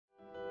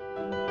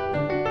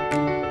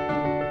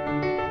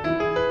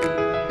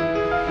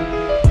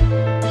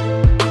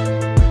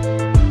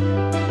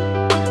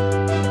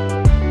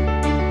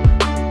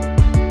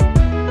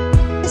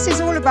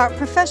about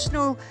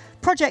professional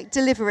project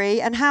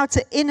delivery and how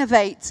to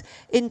innovate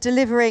in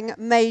delivering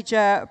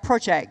major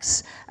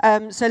projects.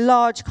 So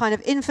large kind of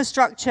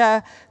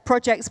infrastructure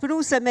projects, but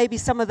also maybe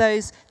some of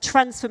those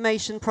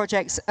transformation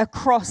projects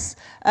across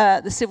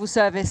the civil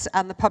service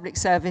and the public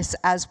service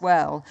as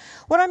well.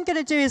 What I'm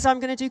going to do is I'm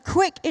going to do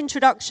quick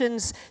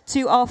introductions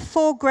to our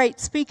 4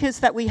 great speakers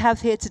that we have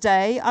here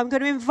today. I'm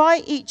going to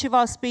invite each of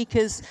our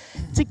speakers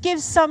to give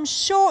some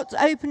short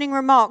opening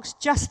remarks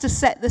just to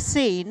set the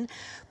scene.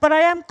 But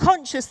I am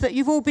conscious that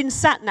you've all been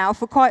sat now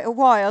for quite a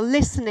while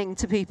listening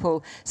to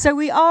people. So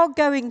we are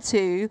going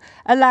to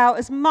allow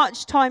as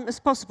much time as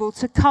possible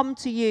to come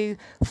to you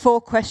for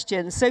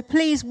questions. So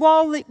please,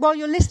 while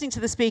you're listening to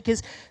the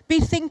speakers, be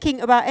thinking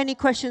about any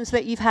questions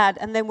that you've had,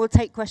 and then we'll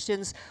take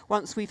questions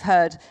once we've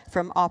heard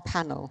from our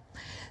panel.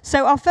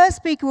 So our first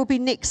speaker will be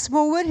Nick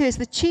Smallwood, who is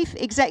the Chief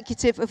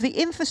Executive of the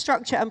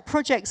Infrastructure and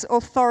Projects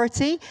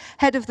Authority,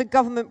 Head of the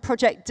Government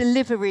Project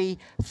Delivery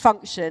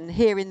Function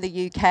here in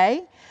the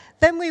UK.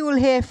 Then we will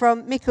hear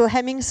from Mikkel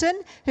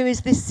Hemmingsen, who is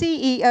the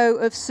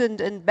CEO of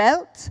Sund and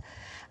Belt.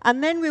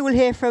 And then we will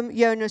hear from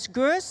Jonas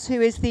Gurs,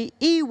 who is the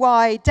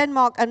EY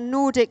Denmark and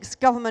Nordics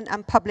Government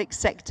and Public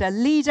Sector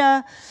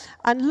Leader.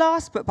 And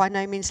last but by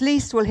no means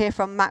least, we'll hear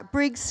from Matt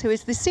Briggs, who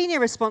is the Senior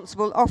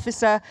Responsible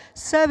Officer,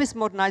 Service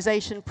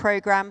Modernisation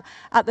Programme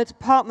at the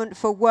Department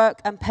for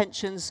Work and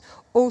Pensions,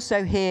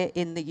 also here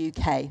in the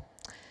UK.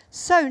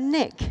 So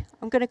Nick,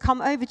 I'm going to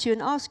come over to you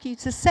and ask you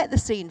to set the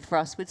scene for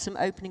us with some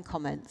opening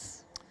comments.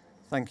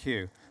 Thank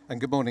you, and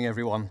good morning,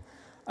 everyone.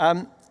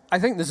 I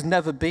think there's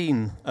never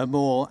been a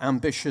more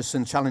ambitious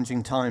and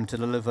challenging time to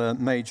deliver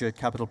major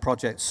capital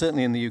projects.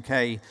 Certainly in the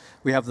UK,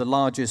 we have the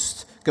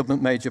largest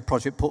government major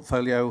project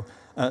portfolio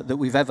that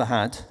we've ever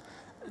had,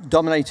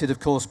 dominated, of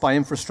course, by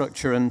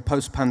infrastructure and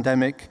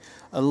post-pandemic,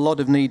 a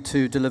lot of need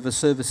to deliver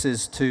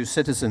services to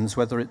citizens,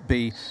 whether it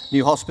be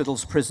new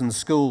hospitals, prisons,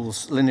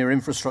 schools, linear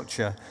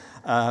infrastructure,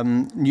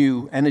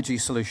 new energy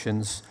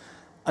solutions.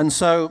 And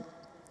so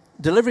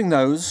delivering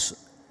those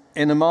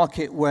in a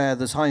market where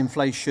there's high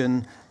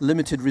inflation,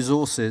 limited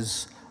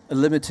resources,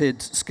 limited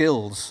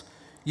skills,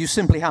 you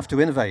simply have to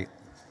innovate.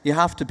 You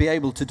have to be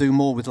able to do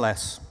more with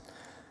less.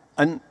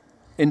 And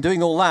in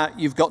doing all that,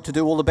 you've got to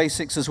do all the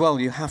basics as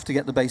well. You have to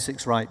get the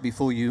basics right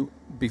before you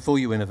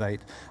innovate.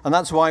 And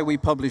that's why we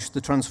published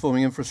the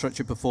Transforming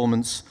Infrastructure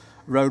Performance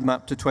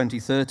Roadmap to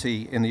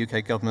 2030 in the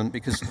UK government,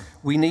 because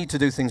we need to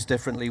do things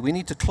differently. We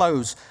need to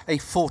close a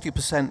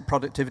 40%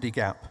 productivity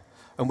gap.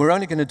 And we're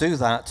only going to do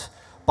that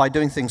by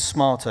doing things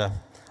smarter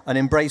and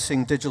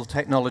embracing digital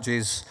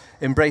technologies,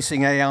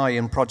 embracing AI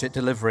in project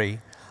delivery.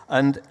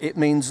 And it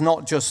means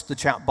not just the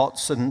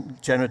chatbots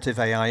and generative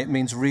AI, it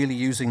means really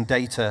using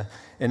data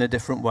in a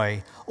different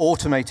way,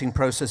 automating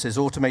processes,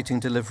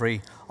 automating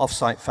delivery,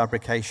 off-site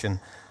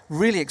fabrication.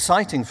 Really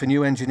exciting for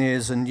new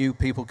engineers and new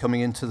people coming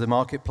into the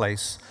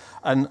marketplace.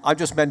 And I've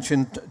just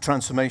mentioned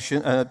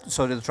transformation,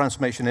 the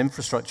transformation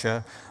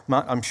infrastructure.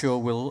 Matt, I'm sure,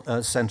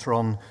 will center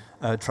on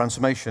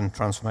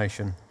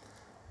transformation.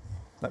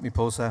 Let me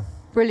pause there.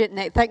 Brilliant,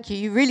 Nick. Thank you.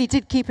 You really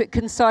did keep it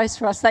concise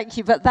for us. Thank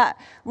you. But that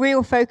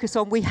real focus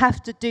on we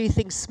have to do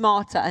things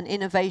smarter and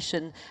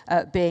innovation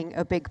being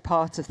a big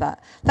part of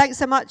that. Thanks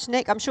so much,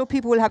 Nick. I'm sure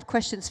people will have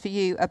questions for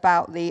you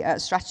about the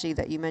strategy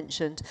that you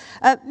mentioned.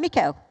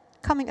 Mikkel,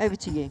 coming over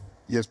to you.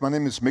 Yes, my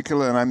name is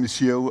Mikkel, and I'm the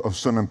CEO of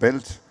Sund and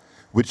Belt,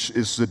 which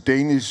is the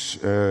Danish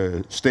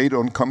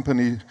state-owned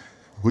company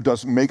who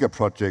does mega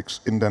projects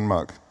in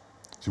Denmark.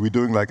 So we're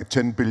doing like a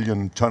 10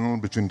 billion tunnel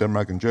between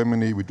Denmark and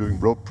Germany. We're doing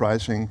road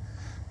pricing,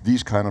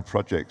 these kind of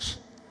projects.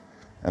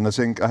 And I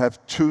think I have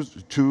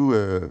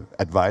two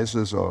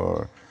advices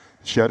or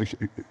shared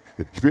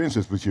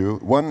experiences with you.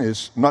 One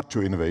is not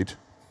to innovate,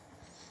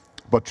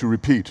 but to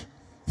repeat.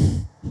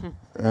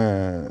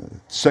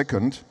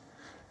 Second,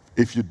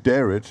 if you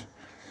dare it,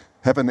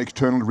 have an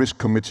external risk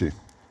committee.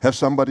 Have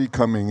somebody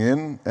coming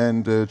in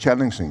and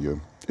challenging you.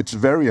 It's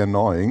very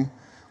annoying,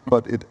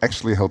 but it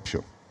actually helps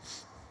you.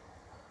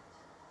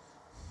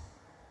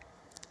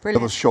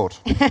 Brilliant. That was short.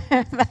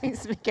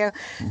 Thanks, Mikkel.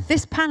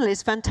 This panel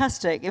is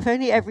fantastic. If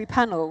only every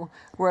panel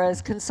were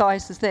as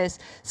concise as this.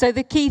 So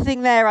the key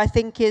thing there, I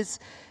think, is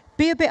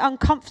be a bit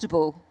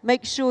uncomfortable.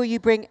 Make sure you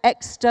bring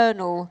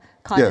external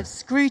kind of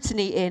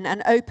scrutiny in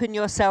and open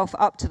yourself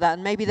up to that.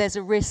 And maybe there's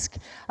a risk,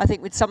 I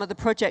think, with some of the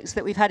projects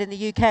that we've had in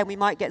the UK, and we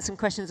might get some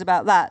questions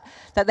about that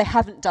they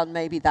haven't done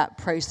maybe that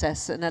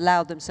process and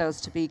allowed themselves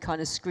to be kind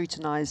of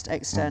scrutinized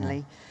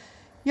externally.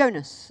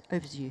 Jonas,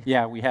 over to you.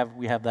 Yeah, we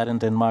have that in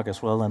Denmark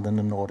as well, and in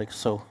the Nordics,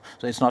 so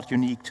it's not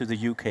unique to the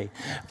UK.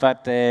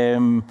 But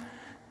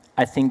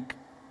I think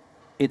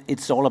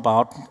it's all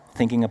about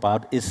thinking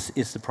about,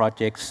 is the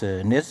projects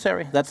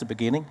necessary? That's the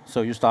beginning.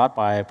 So you start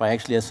by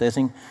actually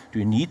assessing, do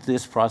you need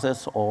this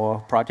process or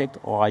project,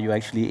 or are you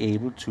actually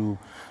able to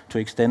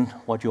extend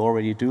what you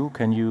already do?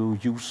 Can you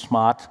use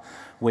smart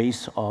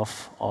ways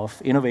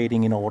of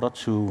innovating in order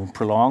to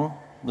prolong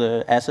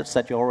the assets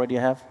that you already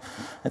have?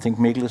 I think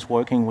Mikkel is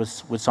working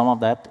with some of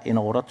that in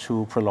order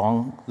to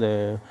prolong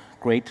the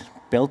Great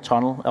Belt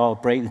Tunnel, or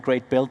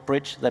Great Belt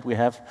Bridge that we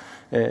have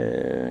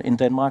in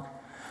Denmark.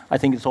 I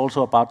think it's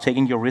also about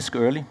taking your risk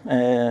early.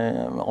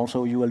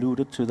 Also, you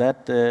alluded to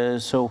that.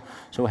 So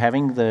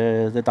having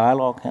the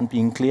dialogue and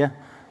being clear,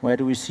 where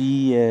do we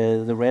see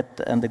the red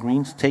and the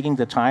greens, taking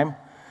the time.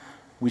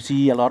 We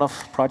see a lot of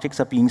projects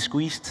are being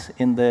squeezed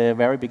in the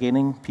very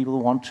beginning. People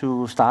want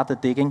to start the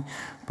digging,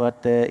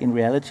 but in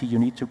reality, you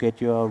need to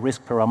get your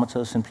risk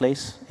parameters in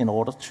place in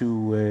order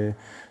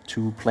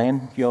to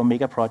plan your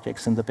mega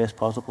projects in the best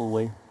possible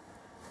way.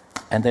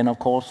 And then, of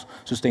course,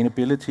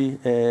 sustainability.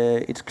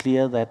 It's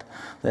clear that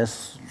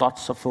there's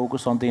lots of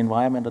focus on the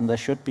environment, and there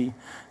should be.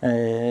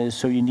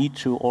 So you need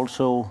to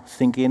also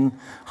think in,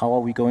 how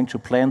are we going to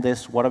plan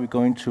this? What are we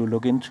going to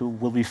look into?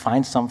 Will we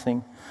find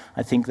something?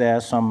 I think there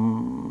are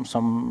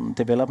some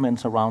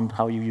developments around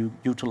how you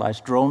utilize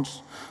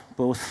drones,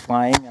 both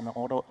flying and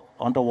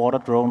underwater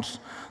drones,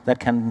 that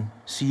can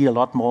see a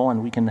lot more,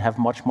 and we can have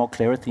much more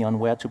clarity on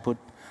where to put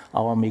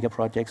our mega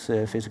projects'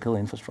 physical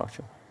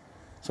infrastructure.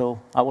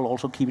 So I will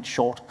also keep it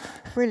short.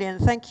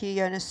 Brilliant, thank you,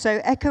 Jonas. So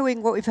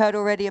echoing what we've heard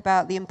already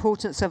about the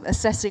importance of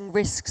assessing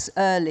risks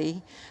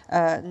early,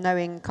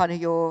 knowing kind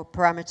of your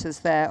parameters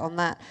there on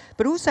that.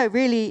 But also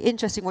really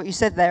interesting what you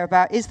said there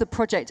about, is the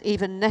project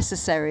even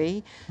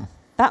necessary?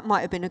 That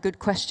might have been a good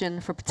question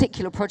for a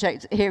particular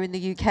project here in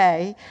the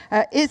UK.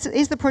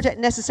 Is the project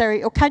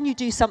necessary, or can you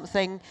do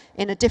something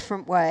in a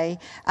different way?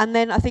 And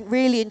then I think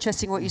really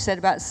interesting what you said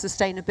about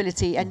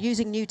sustainability and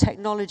using new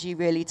technology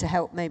really to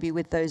help maybe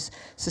with those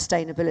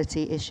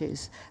sustainability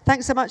issues.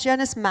 Thanks so much,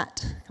 Jonas.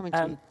 Matt, coming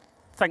to you.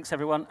 Thanks,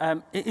 everyone.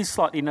 It is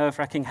slightly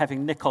nerve-wracking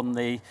having Nick on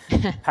the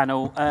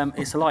panel.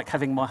 It's like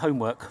having my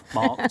homework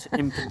marked,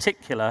 in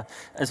particular,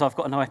 as I've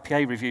got an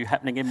IPA review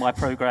happening in my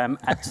programme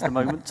at the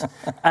moment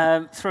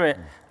through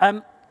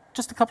it.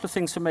 Just a couple of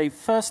things for me.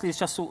 Firstly, it's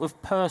just sort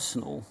of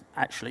personal,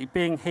 actually.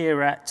 Being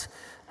here at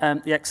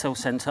the Excel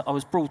Centre, I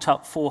was brought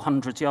up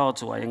 400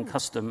 yards away in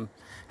Custom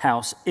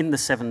House in the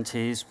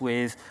 70s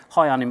with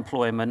high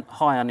unemployment,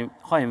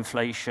 high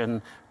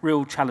inflation,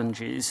 real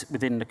challenges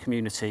within the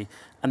community.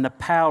 And the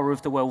power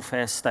of the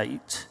welfare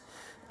state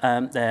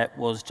there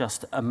was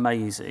just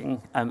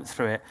amazing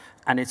through it.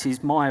 And it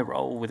is my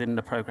role within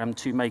the programme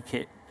to make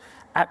it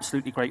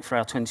absolutely great for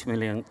our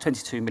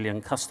 22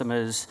 million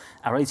customers,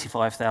 our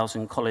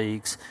 85,000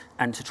 colleagues,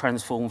 and to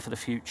transform for the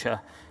future.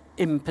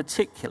 In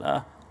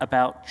particular,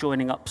 about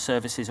joining up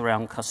services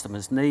around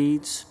customers'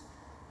 needs,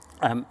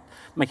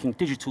 making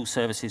digital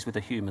services with a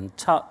human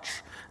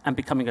touch, and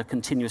becoming a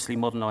continuously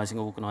modernising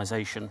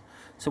organisation.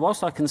 So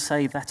whilst I can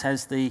say that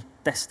as the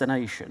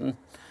destination,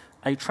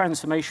 a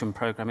transformation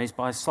programme is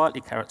slightly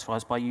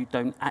characterised by you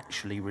don't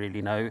actually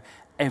really know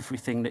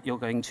everything that you're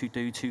going to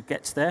do to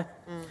get there.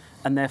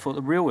 And therefore,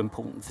 the real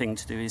important thing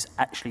to do is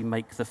actually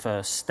make the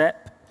first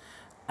step.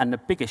 And the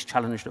biggest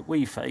challenge that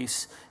we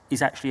face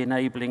is actually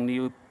enabling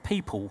the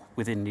people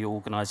within the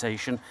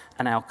organisation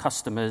and our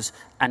customers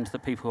and the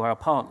people who are our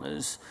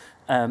partners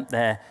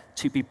there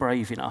to be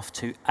brave enough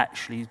to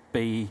actually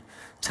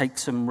take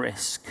some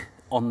risk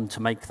on to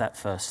make that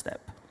first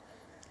step.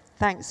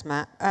 Thanks,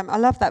 Matt. I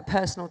love that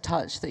personal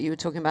touch that you were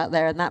talking about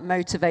there and that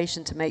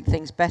motivation to make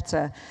things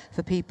better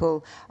for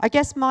people. I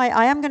guess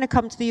I am going to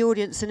come to the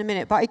audience in a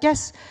minute, but I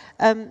guess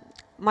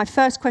my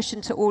first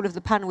question to all of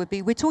the panel would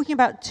be, we're talking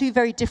about two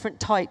very different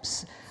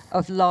types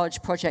of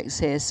large projects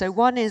here. So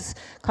one is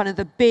kind of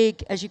the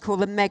big, as you call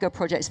them, mega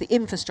projects, the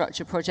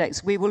infrastructure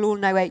projects. We will all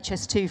know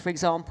HS2, for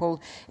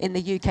example, in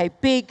the UK,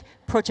 big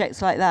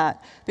projects like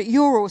that. But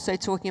you're also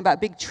talking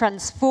about big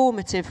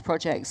transformative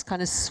projects,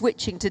 kind of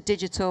switching to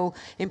digital,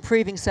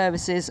 improving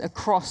services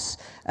across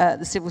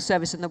the civil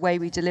service and the way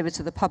we deliver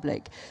to the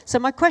public. So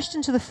my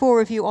question to the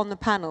four of you on the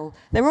panel,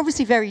 they're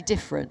obviously very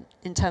different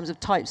in terms of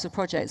types of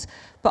projects,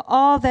 but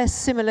are there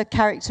similar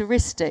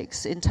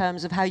characteristics in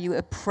terms of how you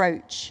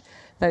approach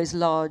those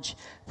large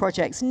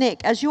projects?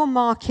 Nick, as you're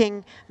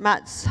marking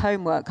Matt's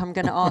homework, I'm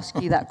going to ask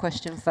you that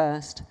question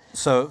first.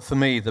 So for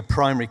me, the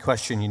primary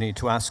question you need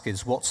to ask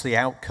is, what's the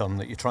outcome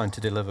that you're trying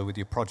to deliver with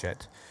your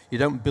project? You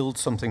don't build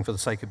something for the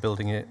sake of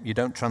building it. You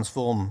don't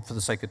transform for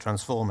the sake of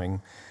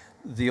transforming.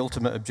 The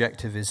ultimate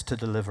objective is to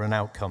deliver an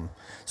outcome.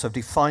 So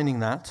defining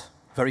that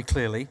very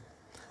clearly,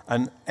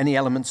 and any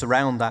elements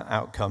around that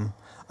outcome,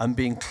 and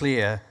being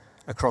clear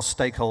across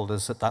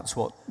stakeholders that that's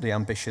what the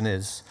ambition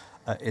is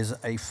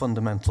a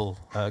fundamental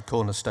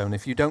cornerstone.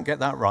 If you don't get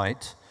that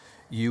right,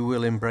 you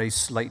will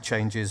embrace late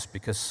changes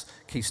because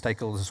key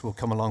stakeholders will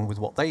come along with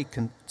what they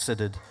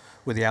considered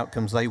were the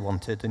outcomes they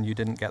wanted, and you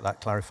didn't get that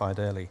clarified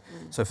early.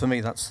 So for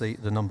me, that's the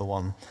number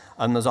one.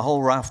 And there's a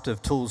whole raft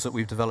of tools that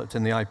we've developed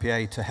in the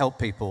IPA to help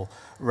people,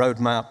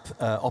 roadmap,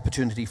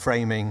 opportunity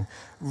framing,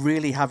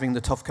 really having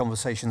the tough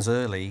conversations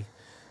early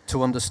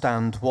to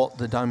understand what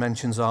the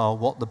dimensions are,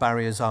 what the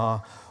barriers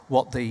are,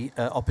 what the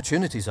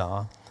opportunities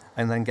are,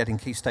 and then getting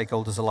key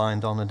stakeholders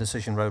aligned on a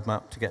decision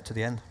roadmap to get to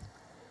the end.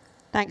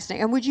 Thanks, Nick.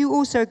 And would you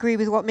also agree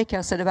with what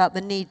Mikael said about the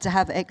need to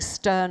have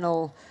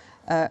external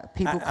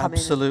people come in?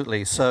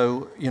 Absolutely.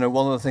 So,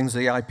 one of the things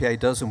the IPA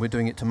does, and we're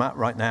doing it to Matt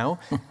right now,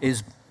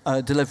 is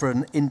deliver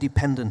an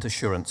independent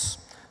assurance.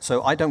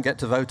 So I don't get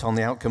to vote on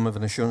the outcome of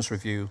an assurance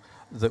review.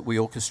 that we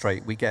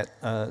orchestrate. We get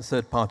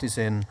third parties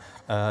in,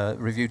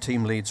 review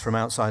team leads from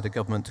outside of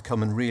government to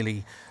come and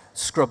really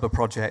scrub a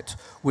project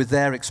with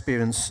their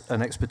experience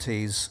and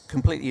expertise,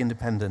 completely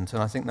independent,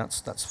 and I think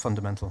that's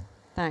fundamental.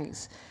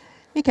 Thanks.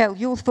 Mikael,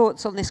 your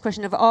thoughts on this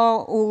question of are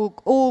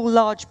all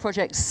large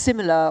projects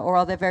similar, or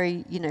are there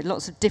very,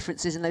 lots of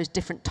differences in those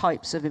different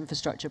types of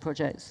infrastructure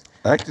projects?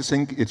 I actually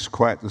think it's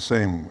quite the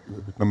same,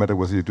 no matter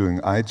whether you're doing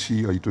IT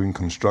or you're doing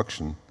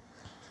construction.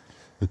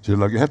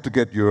 You have to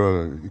get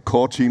your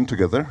core team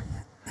together,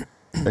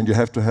 and you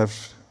have to have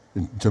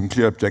some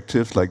clear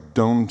objectives, like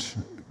don't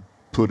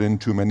put in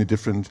too many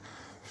different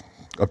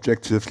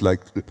objectives,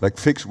 like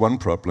fix one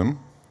problem,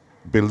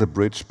 build a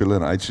bridge, build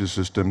an IT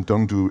system,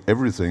 don't do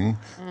everything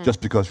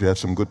just because you have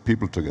some good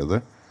people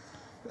together.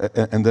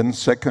 And then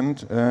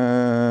second,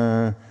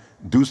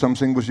 do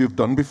something which you've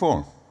done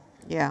before.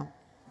 Yeah.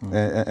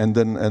 And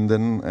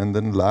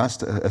then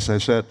last, as I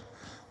said,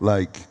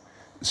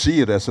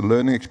 see it as a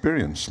learning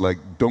experience.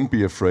 Don't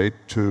be afraid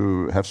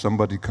to have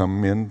somebody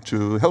come in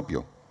to help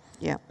you.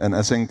 Yeah. And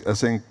I think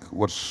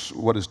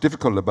what is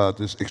difficult about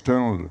this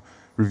external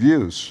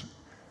reviews,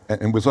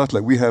 and with us,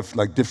 we have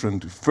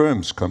different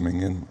firms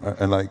coming in,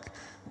 and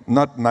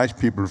not nice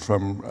people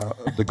from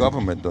the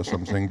government or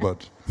something,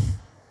 but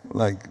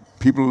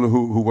people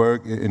who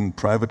work in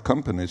private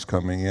companies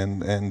coming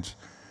in, and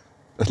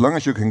as long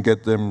as you can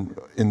get them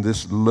in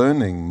this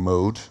learning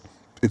mode,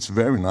 it's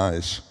very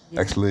nice,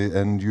 actually,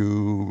 and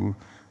you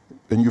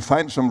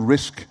find some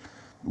risk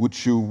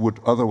which you would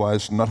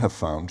otherwise not have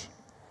found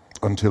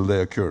until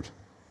they occurred.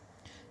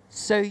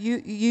 So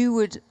you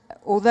would,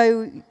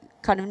 although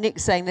kind of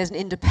Nick's saying there's an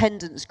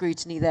independent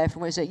scrutiny there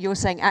from what you're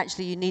saying,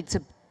 actually you need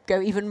to go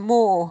even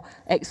more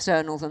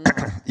external than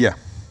that. Yeah,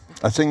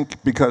 I think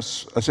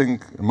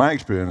my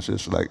experience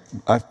is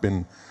I've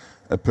been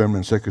a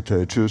permanent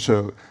secretary too,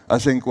 so I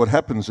think what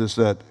happens is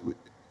that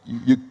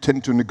you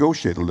tend to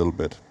negotiate a little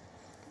bit.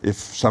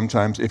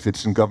 Sometimes if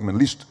it's in government, at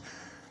least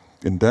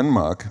in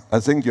Denmark, I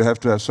think you have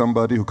to have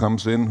somebody who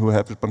comes in who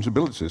have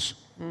responsibilities.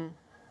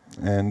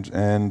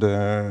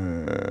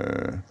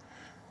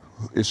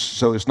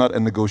 So it's not a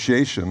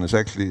negotiation, it's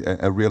actually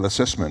a real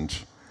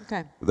assessment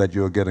that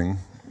you're getting.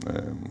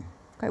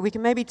 Okay, we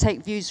can maybe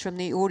take views from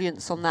the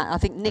audience on that. I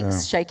think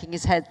Nick's shaking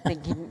his head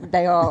thinking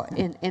they are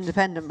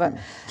independent. But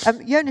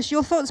Jonas,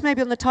 your thoughts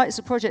maybe on the types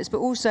of projects, but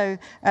also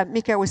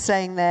Mikael was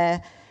saying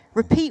there,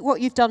 repeat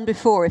what you've done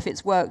before if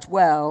it's worked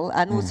well,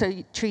 and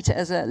also treat it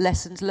as a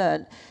lessons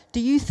learned.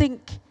 Do you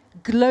think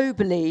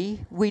globally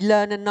we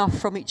learn enough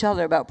from each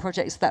other about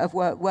projects that have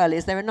worked well?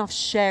 Is there enough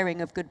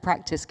sharing of good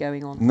practice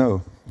going on?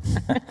 No.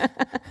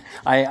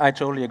 I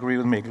totally agree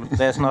with Mikkel.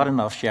 There's not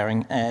enough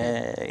sharing.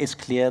 It's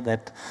clear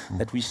that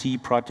we see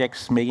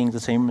projects making the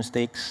same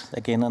mistakes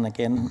again and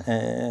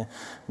again.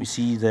 We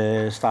see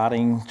the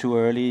starting too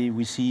early.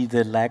 We see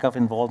the lack of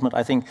involvement.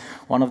 I think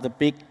one of the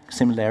big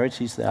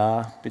similarities there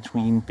are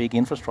between big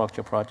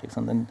infrastructure projects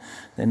and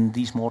then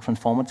these more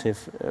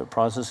transformative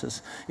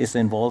processes is the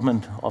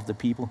involvement of the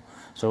people.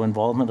 So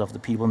involvement of the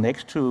people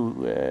next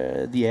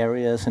to the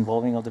areas,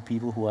 involving of the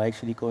people who are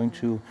actually going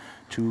to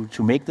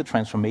make the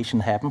transformation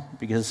happen,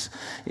 because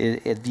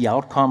the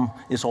outcome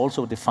is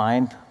also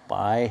defined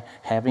by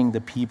having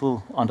the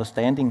people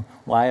understanding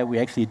why are we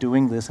actually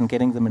doing this and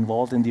getting them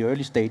involved in the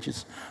early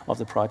stages of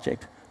the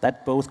project.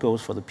 That both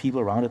goes for the people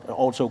around it,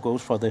 also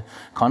goes for the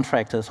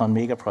contractors on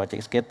mega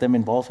projects. Get them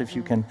involved if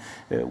you can,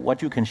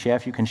 what you can share.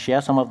 If you can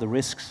share some of the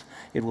risks,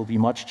 it will be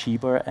much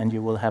cheaper and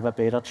you will have a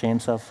better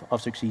chance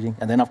of succeeding.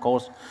 And then, of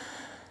course,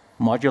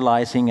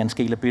 modularizing and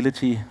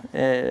scalability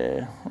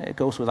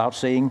goes without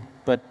saying,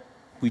 but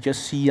we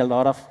just see a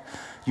lot of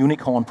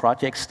unicorn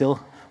projects still,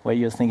 where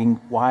you're thinking,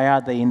 why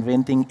are they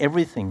inventing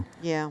everything?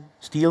 Yeah.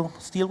 Steal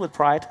with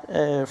pride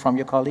from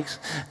your colleagues,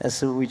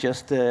 as we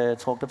just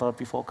talked about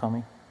before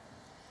coming.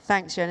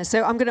 Thanks, Jonas.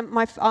 So I'm going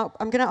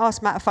to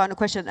ask Matt a final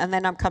question, and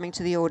then I'm coming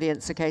to the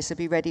audience. Okay, so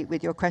be ready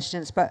with your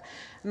questions. But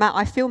Matt,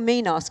 I feel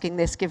mean asking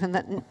this, given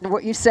that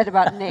what you said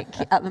about Nick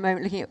at the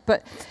moment. Looking at,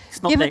 but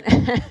it's not Nick.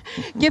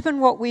 Given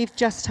what we've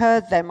just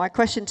heard, then my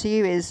question to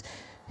you is: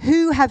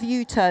 who have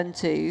you turned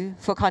to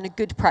for kind of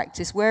good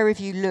practice? Where have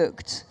you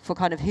looked for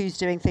kind of who's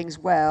doing things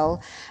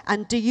well?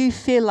 And do you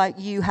feel like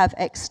you have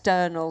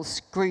external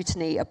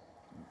scrutiny?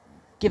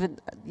 Given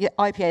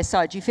IPA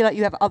aside, do you feel like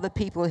you have other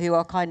people who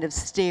are kind of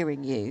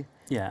steering you?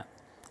 Yeah.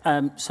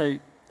 So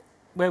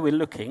where we're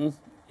looking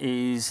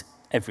is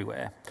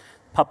everywhere.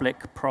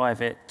 Public,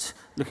 private,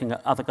 looking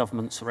at other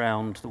governments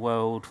around the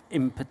world.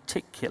 In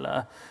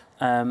particular,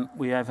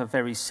 we have a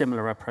very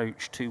similar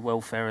approach to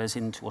welfare as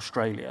into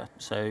Australia.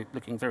 So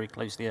looking very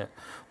closely at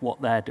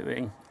what they're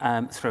doing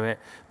through it,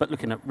 but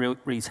looking at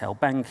retail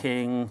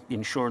banking, the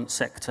insurance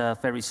sector,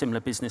 very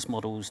similar business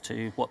models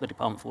to what the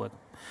Department for Work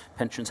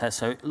Pensions has.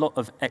 So a lot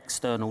of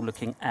external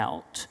looking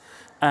out.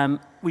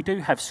 We do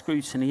have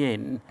scrutiny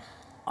in.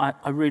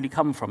 I really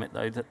come from it,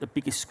 though, that the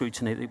biggest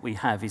scrutiny that we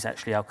have is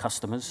actually our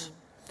customers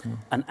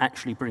and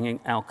actually bringing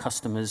our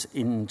customers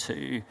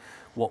into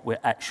what we're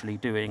actually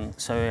doing.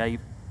 So a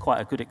quite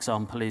a good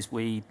example is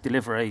we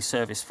deliver a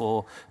service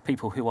for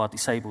people who are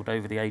disabled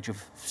over the age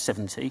of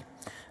 70,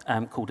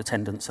 called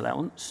attendance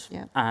allowance,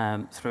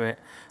 through it.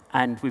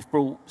 And we've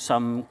brought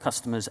some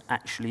customers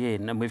actually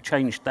in, and we've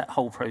changed that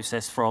whole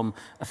process from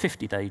a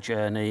 50-day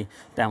journey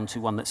down to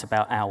one that's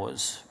about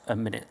hours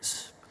and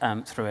minutes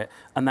through it.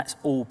 And that's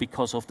all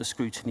because of the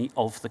scrutiny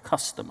of the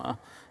customer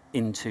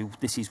into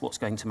this is what's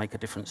going to make a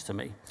difference to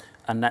me.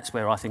 And that's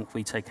where I think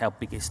we take our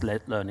biggest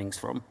learnings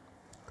from.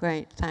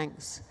 Great,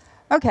 thanks.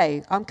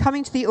 Okay, I'm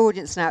coming to the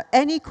audience now.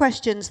 Any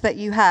questions that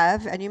you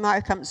have, and you might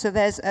have come, so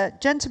there's a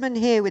gentleman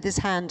here with his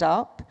hand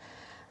up,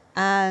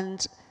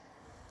 and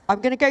I'm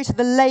going to go to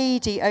the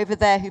lady over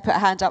there who put her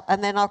hand up,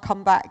 and then I'll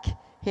come back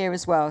here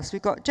as well. So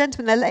we've got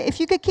gentlemen there. If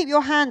you could keep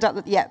your hand up,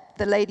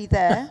 the lady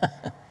there.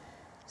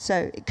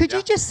 So could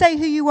you just say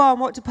who you are and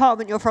what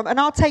department you're from? And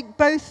I'll take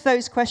both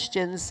those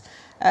questions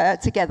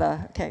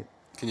together. Okay.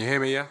 Can you hear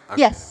me, yeah? Okay.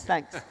 Yes,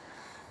 thanks.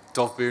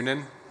 Dov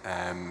Boonin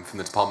from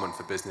the Department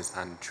for Business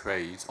and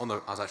Trade. I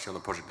was actually on the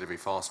project delivery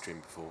fast stream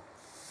before.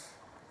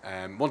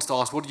 Wanted to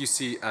ask, what do you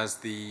see as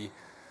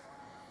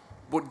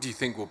what do you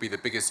think will be the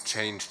biggest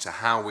change to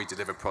how we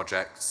deliver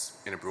projects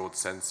in a broad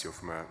sense? You're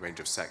from a range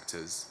of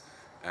sectors.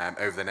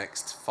 Over the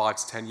next 5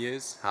 to 10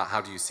 years,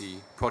 how do you see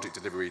project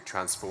delivery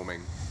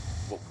transforming?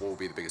 What will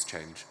be the biggest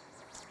change?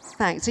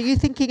 Thanks. Are you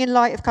thinking in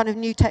light of kind of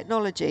new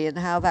technology and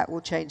how that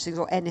will change things,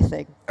 or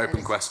anything?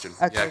 Open question.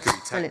 Okay. Yeah, it could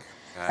be tech.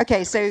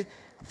 Okay, so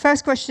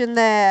first question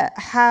there,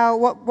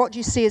 what do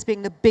you see as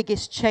being the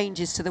biggest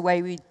changes to the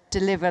way we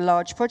deliver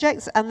large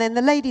projects? And then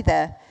the lady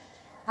there.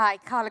 Hi,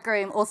 Carla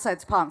Groom, also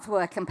Department for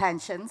Work and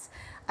Pensions.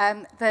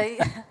 Hi,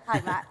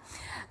 Matt.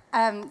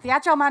 The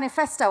Agile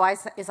Manifesto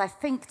is, I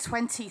think,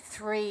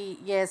 23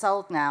 years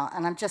old now,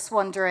 and I'm just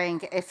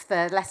wondering if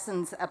the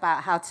lessons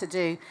about how to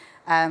do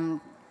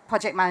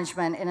project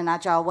management in an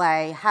agile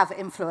way have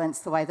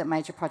influenced the way that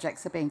major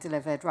projects are being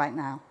delivered right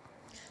now.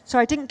 So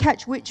I didn't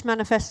catch which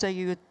manifesto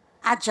you were...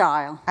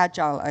 Agile.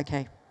 Agile,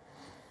 okay.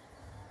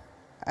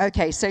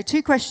 Okay, so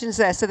 2 questions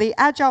there. So the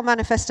Agile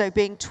Manifesto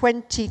being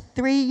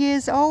 23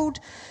 years old,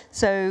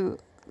 so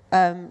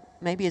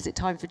maybe is it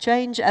time for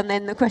change? And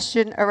then the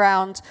question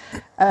around,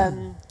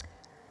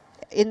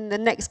 in the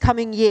next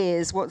coming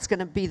years, what's going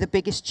to be the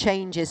biggest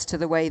changes to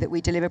the way that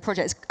we deliver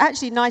projects?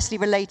 Actually, nicely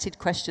related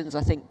questions,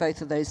 I think,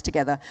 both of those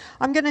together.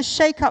 I'm going to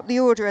shake up the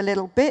order a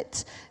little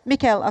bit.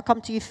 Mikael, I'll come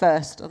to you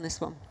first on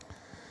this one.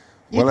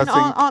 You can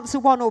answer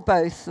one or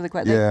both, so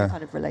they're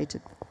kind of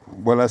related.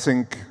 Well, I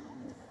think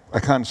I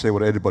can't say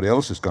what everybody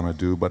else is going to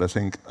do, but I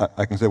think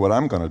I can say what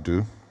I'm going to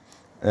do.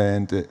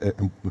 And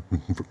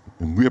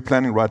we are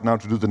planning right now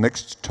to do the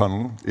next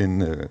tunnel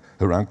in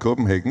around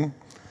Copenhagen.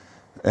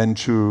 And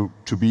to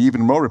be even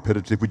more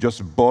repetitive, we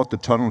just bought the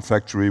tunnel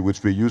factory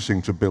which we're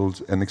using to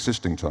build an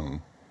existing tunnel.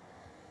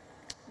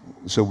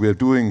 So we're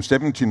doing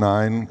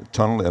 79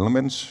 tunnel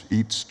elements,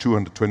 each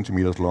 220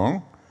 meters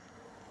long.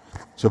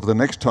 So for the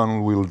next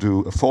tunnel, we'll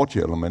do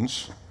 40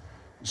 elements.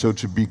 So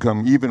to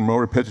become even more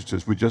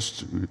repetitive,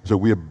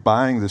 we are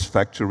buying this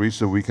factory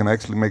so we can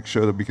actually make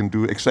sure that we can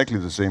do exactly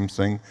the same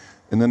thing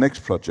in the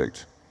next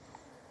project.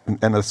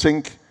 And I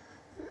think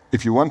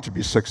if you want to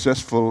be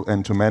successful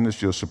and to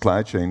manage your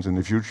supply chains in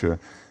the future,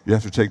 you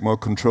have to take more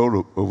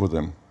control over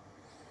them.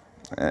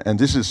 And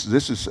this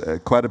is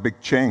quite a big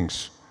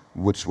change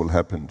which will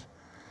happen,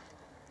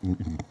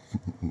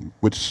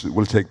 which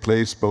will take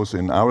place both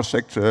in our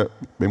sector,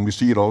 and we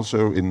see it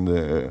also in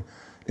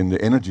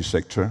the energy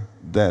sector,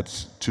 that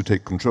to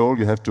take control,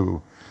 you have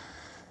to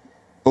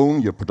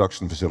own your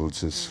production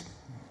facilities.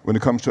 When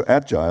it comes to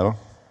Agile,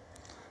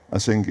 I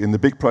think in the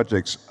big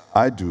projects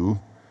I do,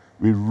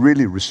 we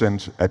really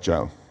resent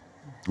Agile.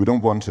 We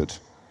don't want it.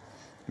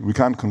 We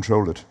can't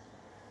control it.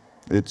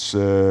 It's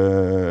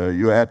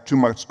you add too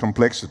much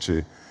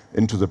complexity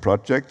into the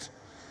project,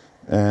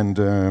 and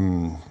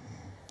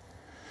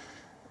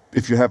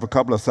if you have a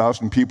couple of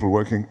thousand people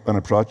working on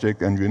a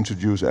project and you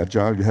introduce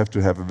Agile, you have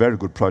to have a very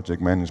good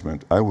project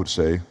management, I would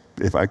say,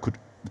 if I could,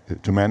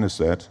 to manage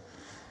that.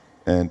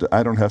 And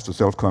I don't have the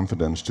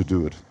self-confidence to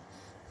do it.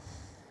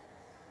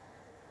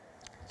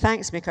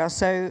 Thanks, Mikael.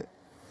 So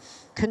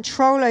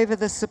control over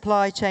the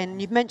supply chain.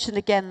 You've mentioned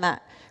again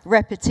that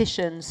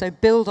repetition, so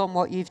build on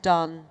what you've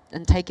done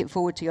and take it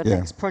forward to your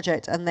next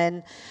project. And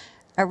then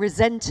a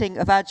resenting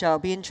of Agile.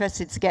 Be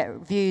interested to get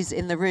views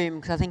in the room,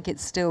 because I think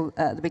it's still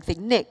the big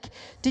thing. Nick,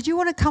 did you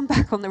want to come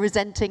back on the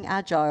resenting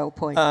Agile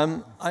point?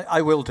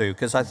 I will do,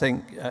 because I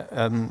think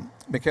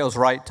Mikael's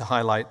right to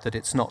highlight that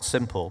it's not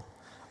simple.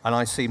 And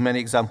I see many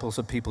examples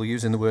of people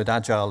using the word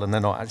Agile and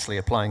they're not actually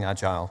applying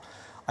Agile.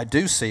 I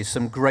do see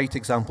some great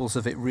examples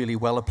of it really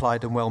well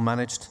applied and well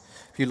managed.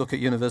 If you look at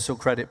Universal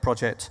Credit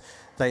Project,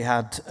 they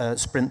had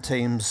sprint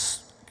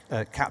teams,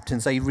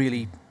 captains, they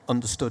really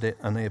understood it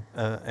and they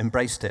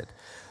embraced it.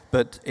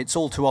 But it's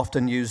all too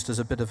often used as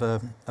a bit of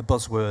a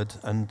buzzword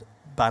and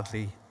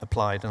badly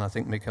applied, and I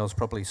think Mikael's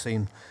probably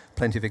seen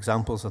plenty of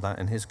examples of that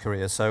in his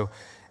career. So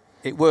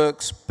it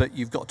works, but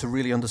you've got to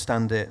really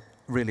understand it,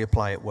 really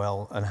apply it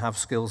well, and have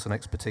skills and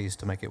expertise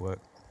to make it work.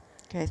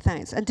 Okay,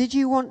 thanks. And did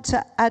you want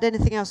to add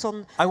anything else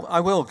on? I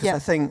will, because I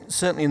think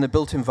certainly in the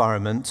built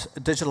environment,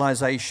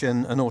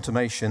 digitalization and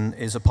automation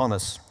is upon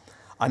us.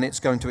 And it's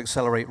going to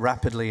accelerate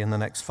rapidly in the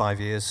next 5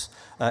 years.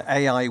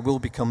 AI will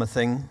become a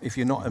thing. If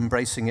you're not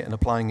embracing it and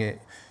applying it,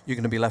 you're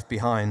going to be left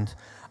behind.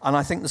 And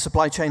I think the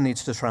supply chain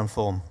needs to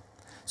transform.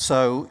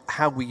 So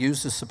how we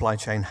use the supply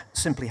chain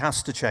simply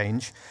has to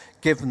change,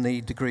 given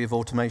the degree of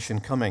automation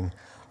coming.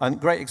 And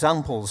great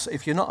examples,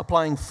 if you're not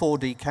applying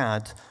 4D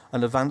CAD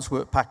and advanced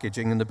work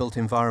packaging in the built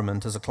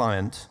environment as a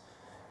client,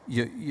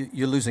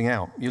 you're losing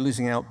out. You're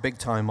losing out big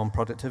time on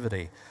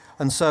productivity.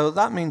 And so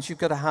that means you've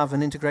got to have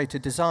an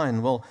integrated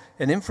design. Well,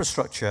 in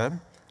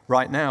infrastructure,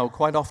 right now,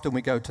 quite often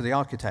we go to the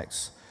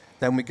architects,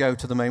 then we go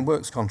to the main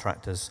works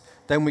contractors,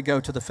 then we go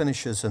to the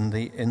finishers and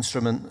the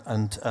instrument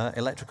and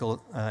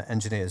electrical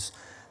engineers.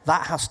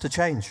 That has to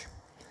change.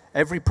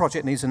 Every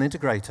project needs an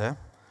integrator,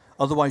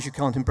 otherwise you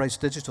can't embrace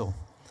digital.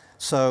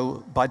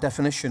 So by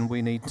definition,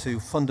 we need to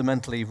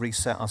fundamentally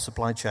reset our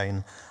supply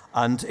chain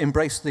and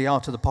embrace the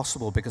art of the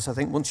possible, because I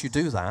think once you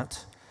do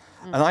that,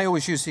 and I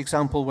always use the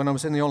example, when I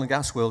was in the oil and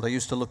gas world, I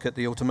used to look at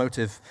the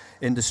automotive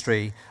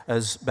industry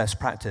as best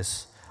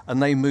practice.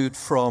 And they moved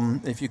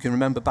from, if you can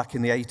remember back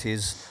in the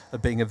 80s,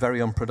 of being a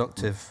very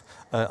unproductive,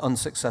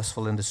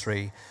 unsuccessful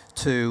industry,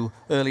 to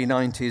early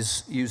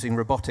 90s using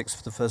robotics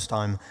for the first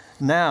time.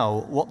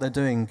 Now, what they're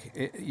doing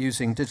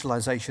using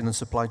digitalization and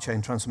supply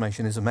chain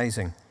transformation is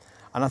amazing.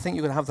 And I think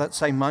you're going to have that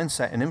same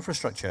mindset in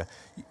infrastructure.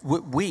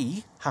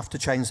 We have to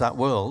change that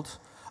world,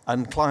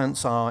 and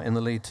clients are in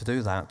the lead to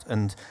do that.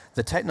 And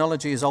the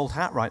technology is old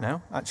hat right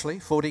now, actually.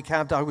 4D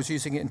CAD, I was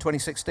using it in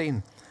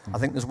 2016. I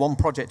think there's one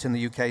project in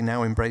the UK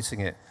now embracing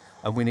it,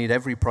 and we need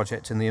every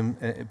project in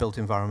the built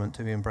environment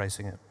to be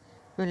embracing it.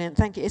 Brilliant,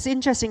 thank you. It's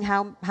interesting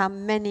how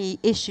many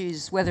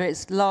issues, whether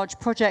it's large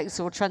projects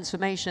or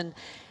transformation,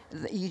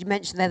 you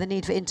mentioned there the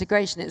need for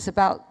integration. It's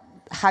about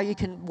how you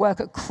can work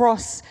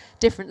across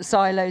different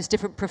silos,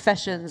 different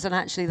professions, and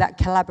actually that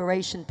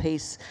collaboration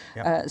piece,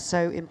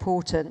 so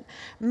important.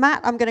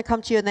 Matt, I'm going to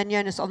come to you, and then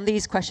Jonas on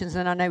these questions,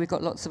 and I know we've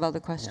got lots of other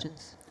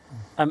questions.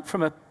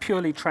 From a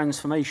purely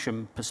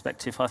transformation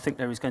perspective, I think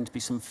there is going to be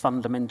some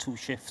fundamental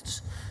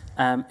shifts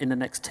in the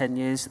next 10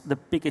 years. The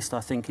biggest,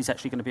 I think, is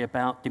actually going to be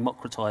about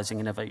democratizing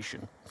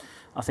innovation.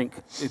 I think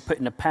we're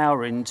putting the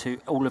power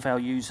into all of our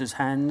users'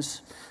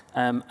 hands.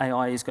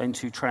 AI is going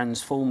to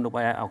transform the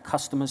way our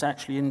customers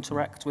actually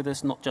interact with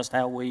us, not just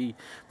how we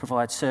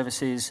provide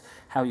services,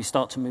 how you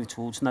start to move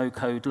towards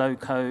no-code,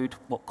 low-code,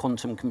 what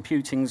quantum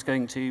computing is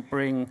going to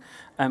bring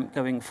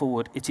going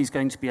forward. It is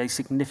going to be a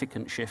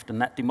significant shift,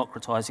 and that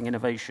democratizing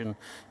innovation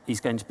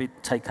is going to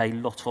take a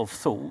lot of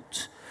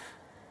thought.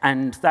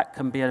 And that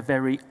can be a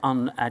very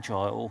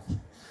unagile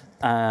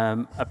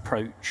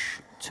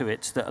approach to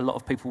it, that a lot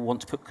of people want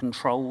to put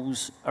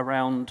controls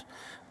around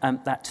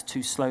that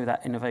to slow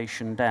that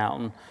innovation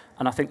down.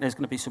 And I think there's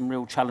going to be some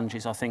real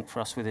challenges, I think,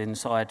 for us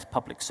inside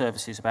public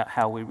services about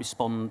how we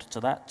respond to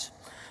that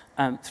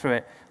through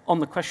it. On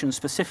the question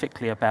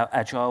specifically about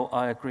Agile,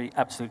 I agree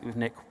absolutely with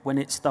Nick. When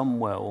it's done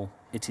well,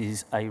 it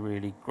is a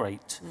really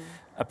great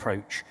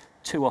approach.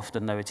 Too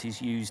often, though, it is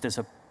used as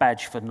a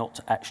badge for not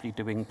actually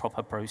doing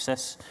proper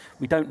process.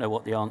 We don't know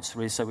what the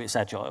answer is, so it's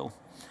Agile.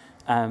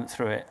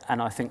 Through it.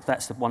 And I think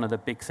that's one of the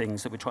big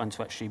things that we're trying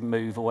to actually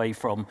move away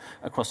from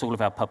across all of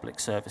our public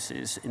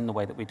services in the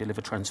way that we deliver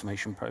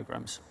transformation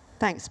programs.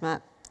 Thanks,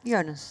 Matt.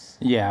 Jonas.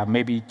 Yeah,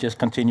 maybe just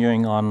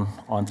continuing on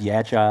the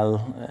agile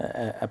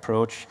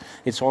approach.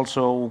 It's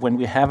also when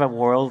we have a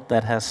world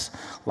that has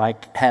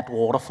had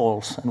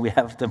waterfalls, and we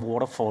have the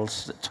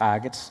waterfalls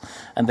targets,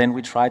 and then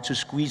we try to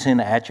squeeze in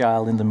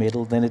agile in the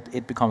middle, then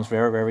it becomes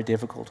very, very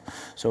difficult.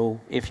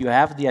 So if you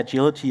have the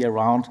agility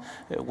around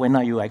when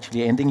are you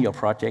actually ending your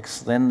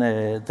projects, then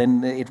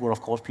it will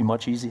of course be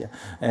much easier.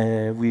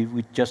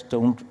 We just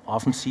don't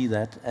often see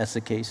that as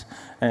the case.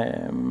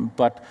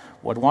 But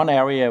one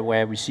area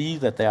where we see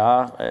that there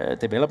are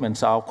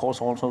developments are, of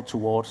course, also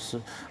towards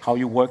how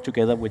you work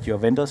together with your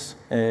vendors.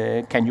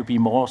 Can you be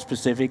more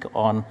specific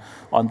on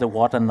the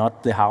what and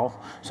not the how,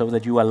 so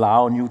that you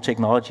allow new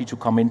technology to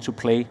come into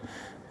play?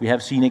 We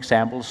have seen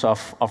examples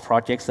of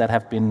projects that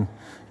have been,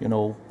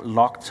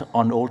 locked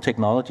on old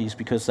technologies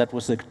because that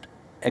was the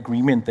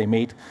agreement they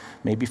made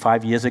maybe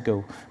 5 years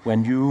ago,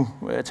 when new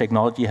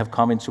technology have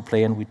come into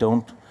play and we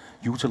don't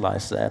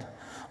utilize that.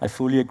 I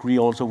fully agree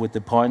also with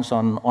the points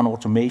on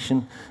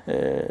automation.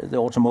 The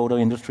automotive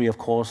industry, of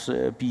course,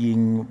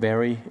 being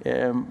very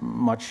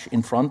much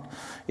in front.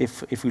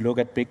 If we look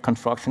at big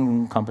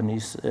construction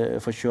companies,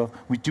 for sure,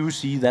 we do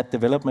see that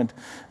development.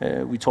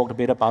 We talked a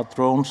bit about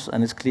drones,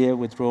 and it's clear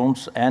with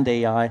drones and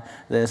AI,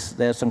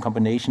 there's some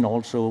combination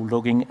also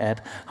looking at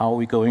how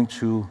we're going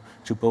to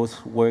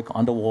both work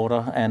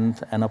underwater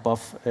and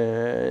above.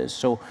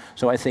 So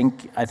I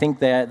think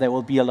there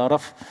will be a lot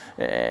of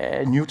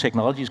new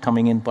technologies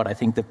coming in, but I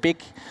think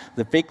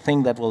the big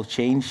thing that will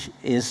change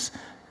is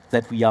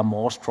that we are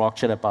more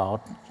structured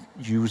about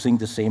using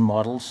the same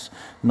models,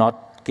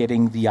 not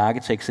getting the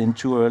architects in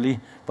too early,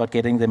 but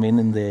getting them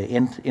in the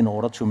end in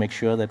order to make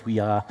sure that we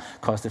are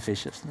cost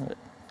efficient.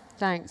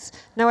 Thanks.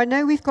 Now, I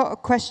know we've got a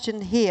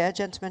question here. A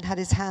gentleman had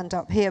his hand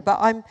up here, but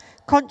I'm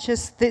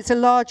conscious that it's a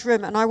large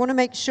room, and I want to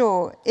make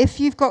sure,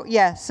 if you've got,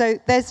 so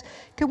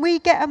can we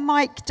get a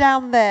mic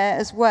down there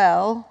as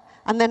well?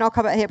 And then I'll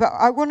come back here. But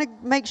I want to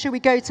make sure we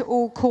go to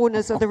all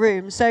corners of the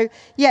room. So,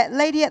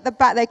 lady at the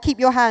back there, keep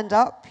your hand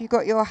up. You've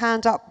got your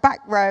hand up,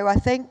 back row, I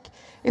think.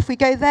 If we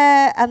go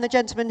there, and the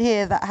gentleman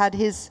here that had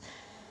his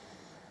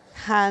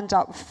hand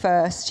up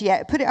first.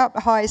 Put it up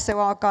high so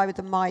our guy with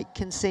the mic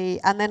can see.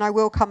 And then I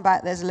will come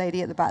back. There's a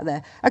lady at the back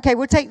there. OK,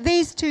 we'll take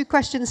these two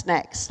questions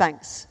next.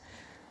 Thanks.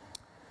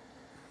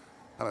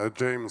 Hello,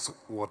 James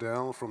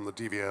Waddell from the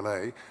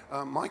DVLA.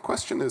 My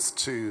question is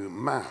to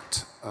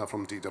Matt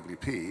from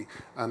DWP.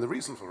 And the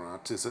reason for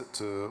that is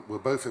that we're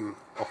both in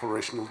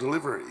operational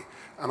delivery.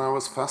 And I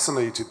was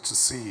fascinated to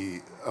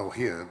see or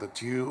hear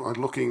that you are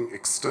looking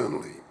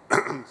externally,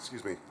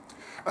 excuse me,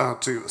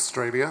 to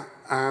Australia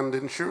and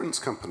insurance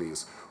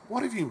companies.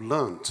 What have you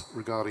learnt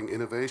regarding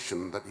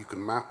innovation that you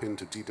can map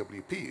into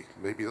DWP?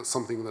 Maybe that's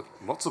something that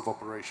lots of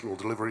operational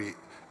delivery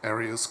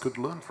areas could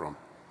learn from.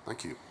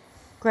 Thank you.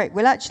 Great.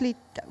 Well, actually,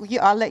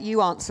 I'll let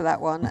you answer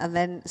that one. And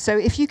then, so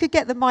if you could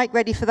get the mic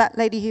ready for that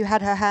lady who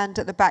had her hand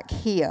at the back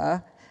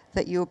here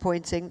that you were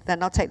pointing,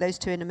 then I'll take those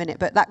two in a minute.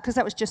 But because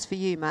that was just for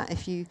you, Matt,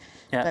 if you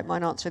don't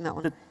mind answering that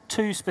one. The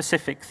two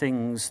specific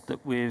things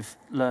that we've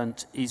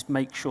learnt is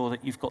make sure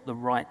that you've got the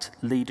right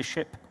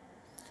leadership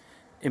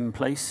in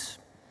place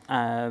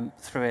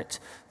through it,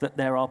 that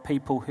there are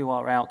people who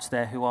are out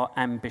there who are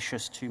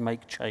ambitious to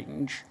make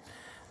change,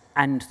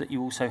 and that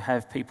you also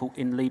have people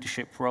in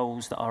leadership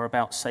roles that are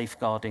about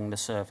safeguarding the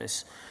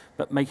service,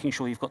 but making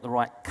sure you've got the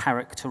right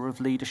character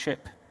of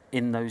leadership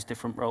in those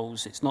different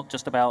roles. It's not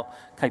just about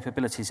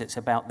capabilities, it's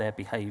about their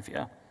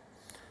behaviour.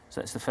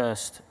 So that's the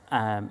first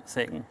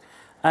thing.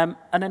 And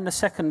then the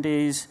second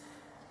is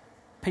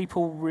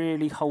people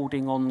really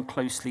holding on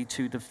closely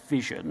to the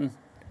vision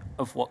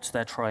of what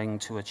they're trying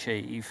to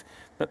achieve,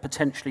 but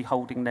potentially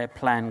holding their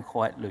plan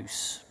quite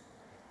loose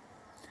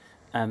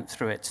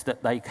through it,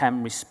 that they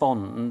can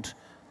respond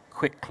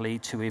quickly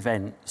to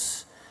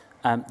events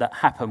that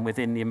happen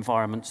within the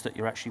environments that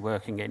you're actually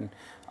working in.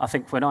 I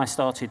think when I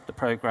started the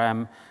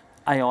programme,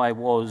 AI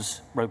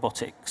was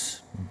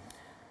robotics.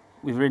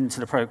 We're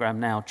into the programme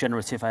now,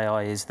 generative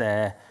AI is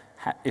there.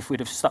 If we'd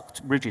have stuck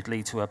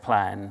rigidly to a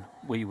plan,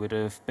 we would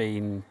have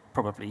been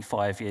probably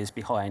 5 years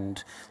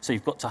behind. So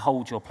you've got to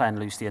hold your plan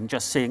loosely, and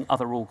just seeing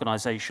other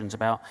organisations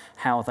about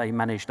how they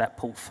manage that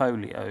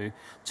portfolio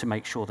to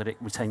make sure that it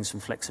retains some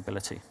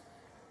flexibility.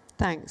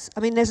 Thanks.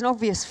 I mean, there's an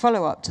obvious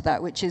follow-up to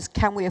that, which is,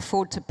 can we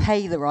afford to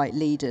pay the right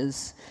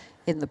leaders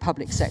in the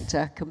public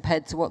sector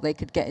compared to what they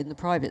could get in the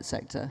private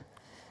sector?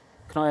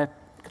 Can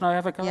I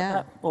have a go at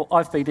that? Well,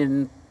 I've been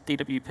in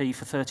DWP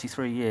for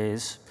 33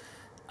 years,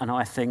 and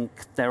I think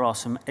there are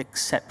some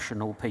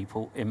exceptional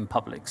people in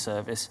public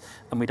service,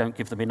 and we don't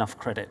give them enough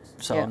credit.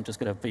 So I'm just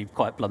going to be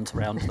quite blunt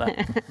around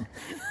that.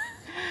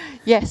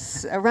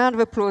 Yes, a round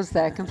of applause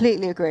there.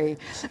 Completely agree.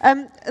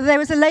 There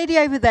was a lady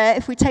over there.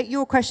 If we take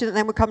your question, and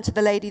then we'll come to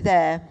the lady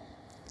there.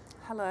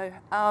 Hello,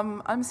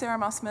 I'm Sarah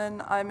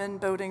Mussman. I'm in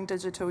Building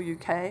Digital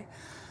UK.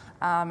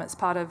 It's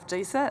part of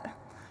GSET.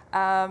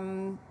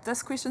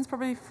 This question's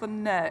probably for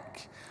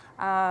Nick,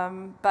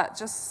 but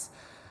just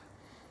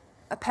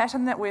a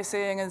pattern that we're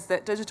seeing is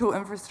that digital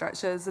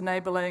infrastructure is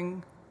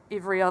enabling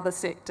every other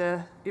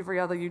sector, every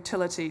other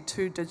utility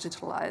to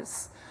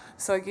digitalise.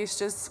 So I guess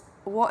just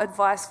what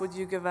advice would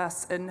you give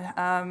us in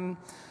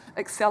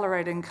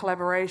accelerating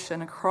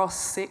collaboration across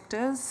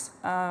sectors?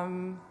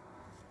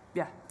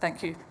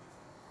 Thank you.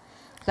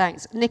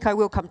 Thanks. Nick, I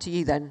will come to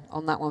you then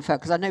on that one first,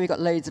 because I know we've got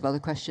loads of other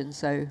questions.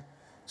 So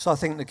I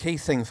think the key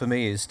thing for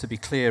me is to be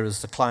clear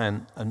as the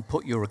client and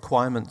put your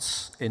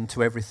requirements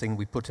into everything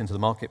we put into the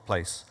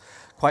marketplace.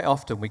 Quite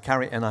often we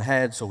carry it in our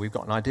heads, or we've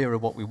got an idea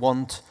of what we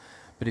want,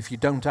 but if you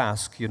don't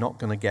ask, you're not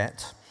going to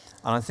get.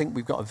 And I think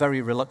we've got a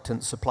very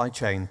reluctant supply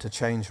chain to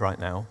change right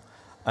now.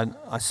 And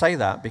I say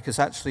that because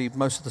actually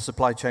most of the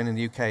supply chain in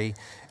the UK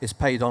is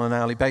paid on an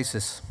hourly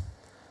basis.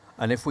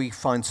 And if we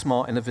find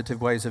smart,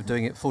 innovative ways of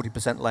doing it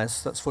 40%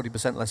 less, that's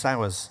 40% less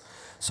hours.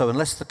 So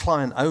unless the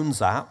client owns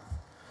that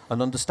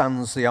and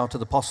understands the art of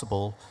the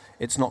possible,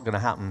 it's not going to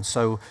happen.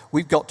 So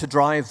we've got to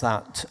drive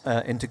that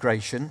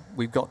integration.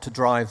 We've got to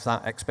drive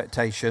that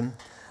expectation.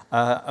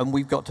 And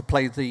we've got to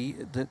play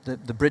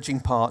the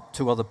bridging part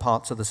to other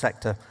parts of the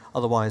sector.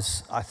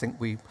 Otherwise, I think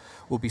we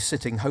will be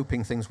sitting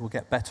hoping things will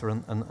get better,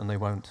 and they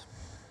won't.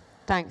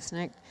 Thanks,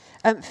 Nick.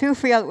 Feel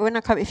free, when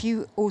I come, if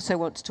you also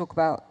want to talk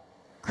about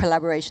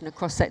collaboration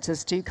across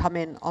sectors, do come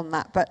in on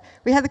that. But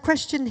we have a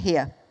question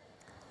here.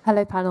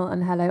 Hello panel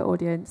and hello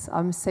audience.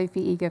 I'm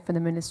Sophie Eager from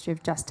the Ministry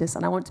of Justice,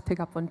 and I want to pick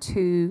up on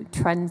two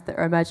trends that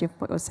are emerging from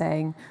what you're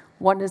saying.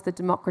 One is the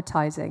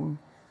democratizing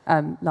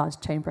large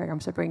chain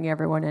programs, so bringing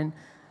everyone in.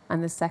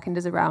 And the second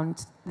is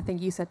around the thing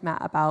you said,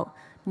 Matt, about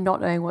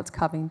not knowing what's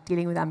coming,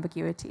 dealing with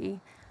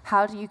ambiguity.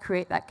 How do you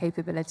create that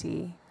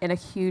capability in a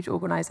huge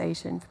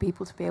organization for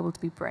people to be able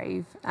to be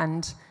brave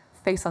and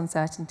face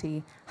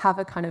uncertainty, have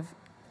a kind of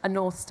a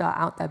North Star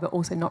out there, but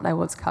also not know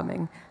what's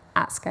coming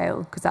at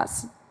scale? Because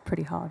that's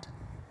pretty hard.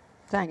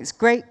 Thanks.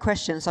 Great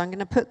question. So I'm going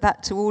to put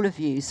that to all of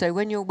you. So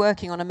when you're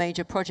working on a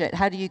major project,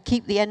 how do you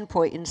keep the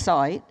endpoint in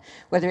sight,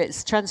 whether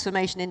it's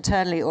transformation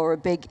internally or a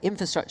big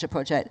infrastructure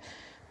project,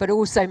 but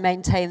also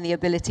maintain the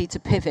ability to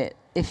pivot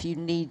if you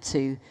need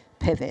to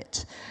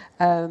pivot?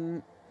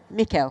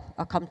 Mikkel,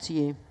 I'll come to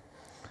you.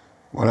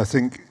 Well, I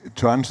think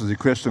to answer the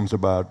questions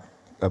about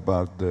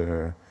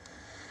the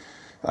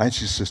IT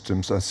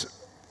systems,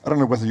 I don't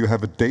know whether you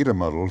have a data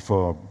model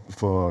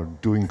for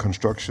doing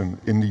construction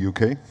in the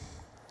UK.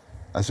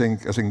 I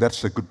think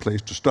that's a good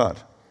place to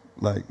start.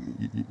 Like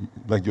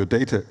your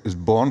data is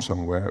born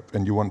somewhere,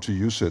 and you want to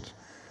use it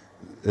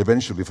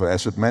eventually for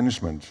asset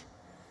management.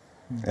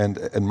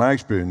 And my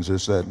experience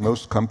is that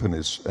most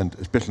companies, and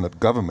especially not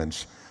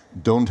governments,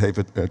 don't have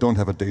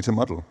a data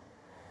model.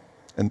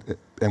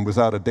 And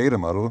without a data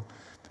model,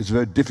 it's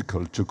very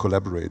difficult to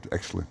collaborate,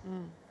 actually.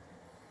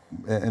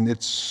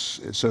 And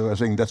so I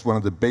think that's one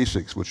of the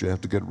basics which you have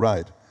to get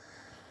right.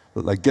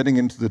 Like getting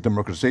into the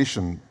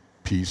democratization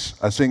piece,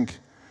 I think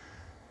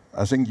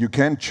you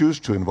can choose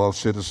to involve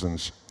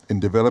citizens in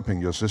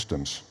developing your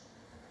systems.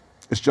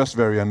 It's just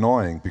very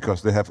annoying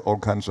because they have all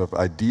kinds of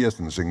ideas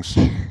and things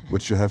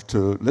which you have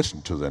to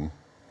listen to then.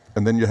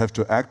 And then you have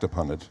to act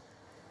upon it.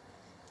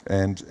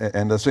 And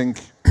I think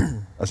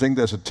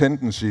there's a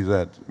tendency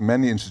that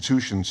many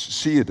institutions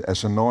see it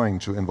as annoying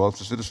to involve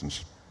the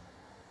citizens.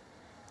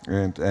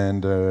 And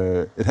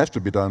it has to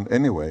be done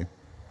anyway.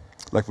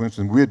 Like for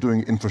instance, we're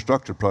doing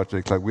infrastructure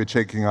projects, like we're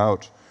taking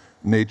out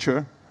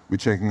nature, we're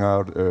taking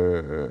out,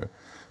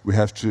 we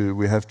have to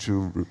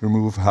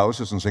remove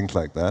houses and things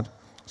like that.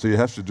 So you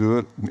have to do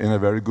it in a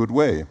very good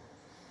way,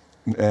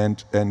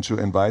 and to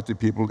invite the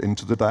people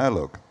into the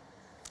dialogue.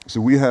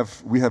 So we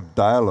have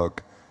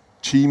dialogue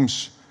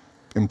teams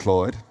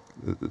employed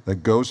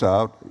that goes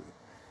out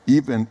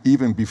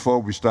even before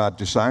we start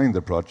designing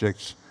the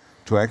projects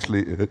to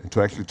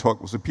actually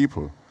talk with the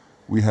people.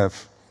 We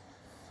have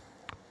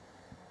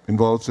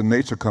involved the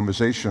nature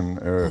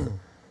conversation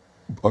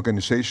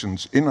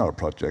organizations in our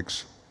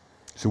projects.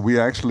 So we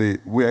actually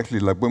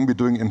like when we're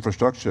doing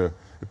infrastructure,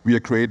 we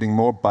are creating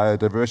more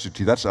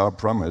biodiversity. That's our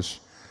promise.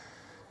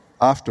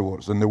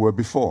 Afterwards than there were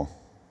before.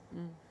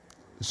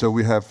 So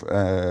we have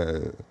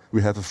a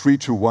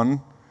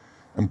 3-to-1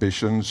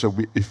 ambition. So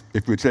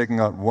if we're taking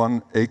out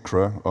 1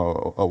 acre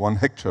or 1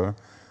 hectare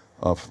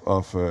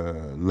of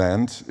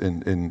land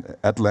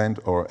at land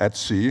or at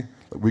sea,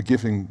 we're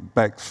giving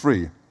back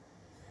 3,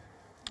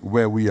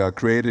 where we are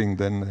creating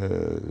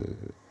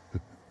then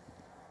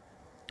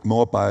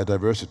more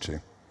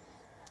biodiversity.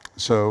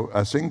 So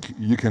I think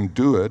you can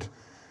do it.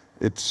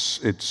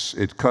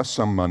 It costs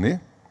some money,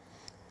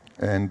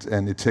 and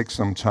it takes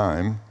some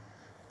time,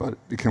 but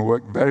it can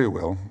work very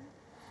well.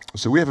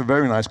 So we have a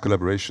very nice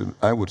collaboration,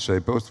 I would say,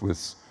 both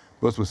with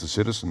the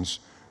citizens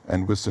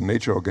and with the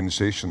nature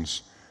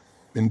organizations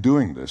in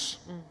doing this.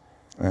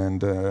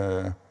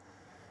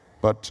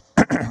 But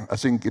I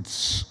think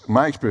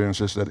my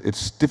experience is that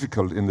it's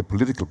difficult in the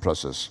political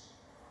process,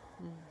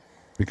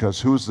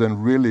 because who's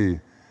then really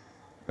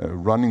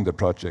running the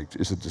project?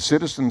 Is it the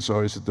citizens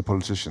or is it the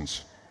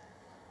politicians?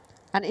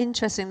 And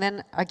interesting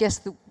then, I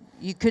guess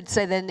you could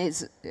say then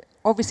it's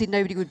obviously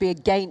nobody would be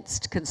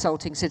against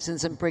consulting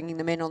citizens and bringing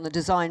them in on the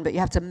design, but you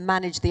have to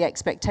manage the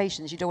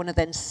expectations. You don't want to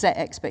then set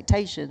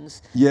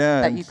expectations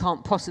that you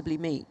can't possibly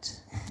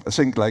meet. I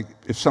think like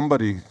if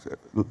somebody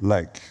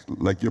like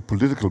your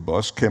political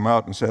boss came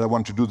out and said, I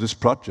want to do this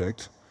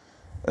project,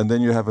 and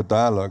then you have a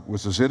dialogue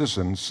with the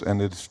citizens,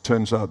 and it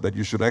turns out that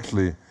you should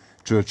actually,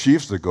 to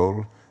achieve the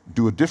goal,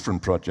 do a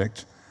different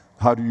project,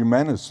 how do you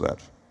manage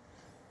that?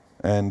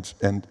 And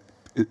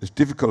it's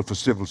difficult for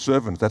civil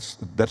servants,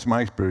 that's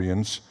my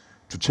experience,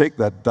 to take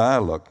that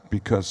dialogue,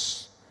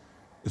 because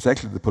it's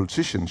actually the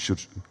politicians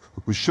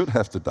who should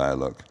have the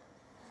dialogue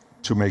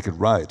to make it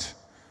right.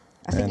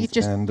 I think you've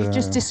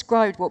just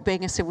described what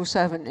being a civil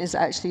servant is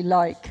actually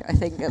like, I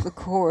think, at the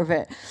core of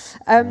it.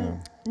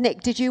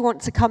 Nick, did you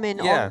want to come in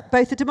on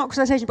both the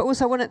democratization, but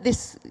also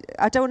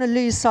I don't want to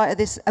lose sight of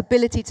this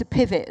ability to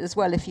pivot as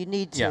well if you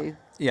need to.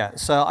 Yeah,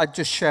 so I'd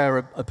just share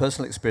a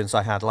personal experience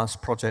I had.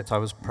 Last project I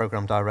was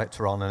program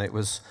director on, and it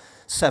was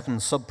 7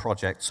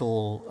 sub-projects,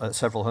 all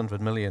several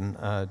 $100 million.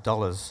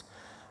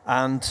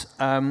 And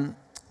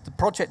the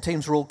project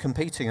teams were all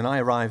competing, and I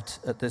arrived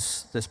at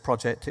this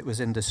project. It was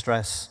in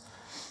distress.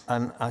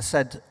 And I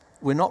said,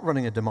 we're not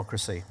running a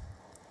democracy.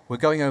 We're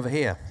going over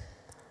here.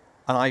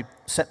 And I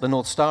set the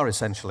North Star,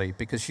 essentially,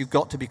 because you've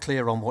got to be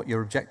clear on what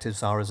your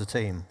objectives are as a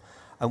team.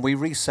 And we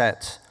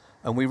reset,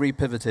 and we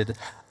repivoted,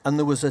 and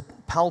there was a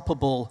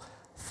palpable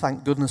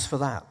thank goodness for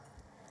that.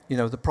 You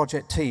know, the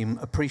project team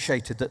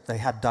appreciated that they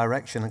had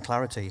direction and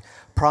clarity.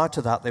 Prior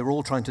to that, they were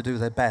all trying to do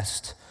their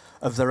best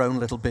of their own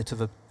little bit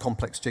of a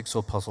complex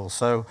jigsaw puzzle.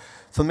 So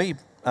for me,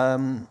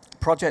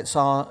 projects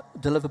are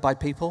delivered by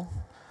people,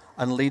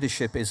 and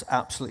leadership is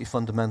absolutely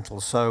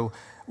fundamental. So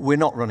we're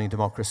not running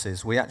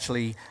democracies. We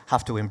actually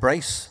have to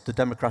embrace the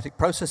democratic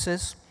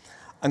processes.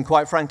 And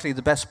quite frankly,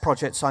 the best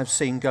projects I've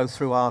seen go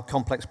through our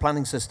complex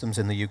planning systems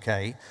in the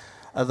UK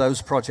are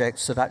those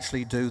projects that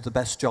actually do the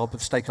best job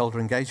of stakeholder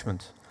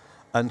engagement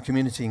and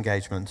community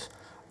engagement,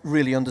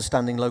 really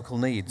understanding local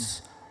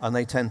needs, and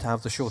they tend to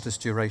have the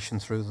shortest duration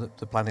through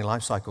the planning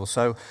life cycle.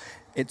 So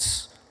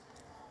it's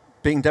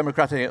being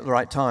democratic at the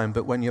right time,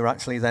 but when you're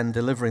actually then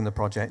delivering the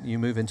project, you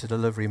move into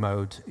delivery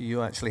mode,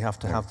 you actually have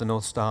to have the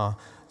North Star,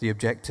 the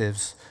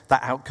objectives,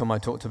 that outcome I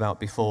talked about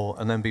before,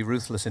 and then be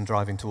ruthless in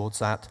driving towards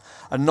that,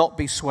 and not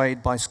be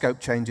swayed by scope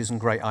changes and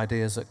great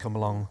ideas that come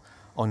along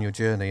on your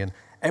journey. And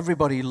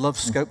everybody loves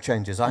scope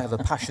changes. I have a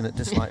passionate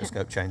dislike of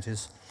scope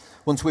changes.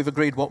 Once we've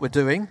agreed what we're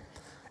doing,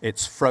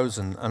 it's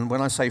frozen. And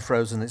when I say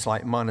frozen, it's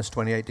like minus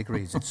 28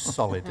 degrees. It's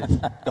solid. It's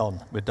done.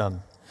 We're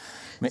done.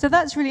 So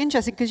that's really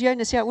interesting, because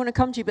Jonas, I want to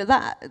come to you, but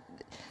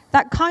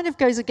that kind of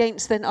goes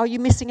against then, are you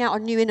missing out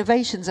on new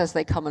innovations as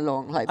they come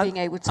along, like being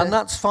able to... And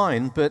that's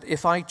fine, but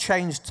if I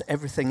changed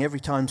everything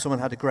every time someone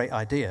had a great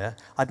idea,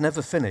 I'd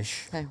never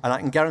finish. Okay. And I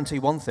can guarantee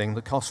one thing,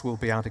 the costs will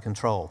be out of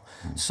control.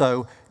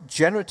 So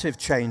generative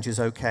change is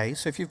okay.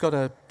 So if you've got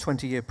a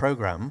 20-year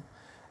program,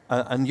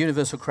 and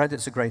universal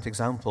credit's a great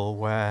example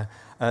where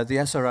the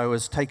SRO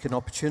has taken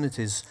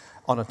opportunities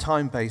on a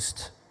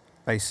time-based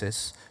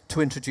basis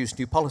to introduce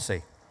new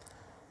policy.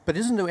 But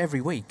it doesn't do it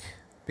every week,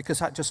 because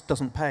that just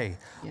doesn't pay.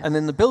 Yeah. And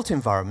in the built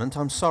environment,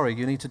 I'm sorry,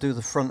 you need to do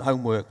the front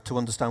homework to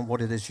understand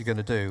what it is you're going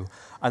to do,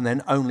 and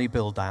then only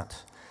build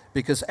that.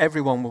 Because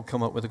everyone will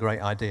come up with a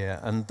great idea,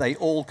 and they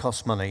all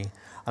cost money,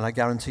 and I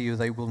guarantee you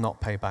they will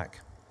not pay back.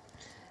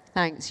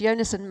 Thanks.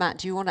 Jonas and Matt,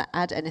 do you want to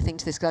add anything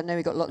to this? Because I know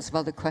we've got lots of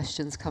other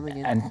questions coming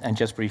in. And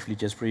just briefly,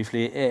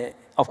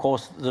 of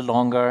course, the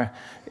longer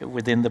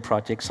within the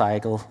project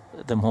cycle,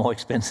 the more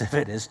expensive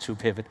it is to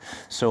pivot.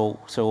 So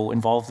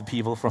involve the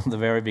people from the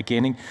very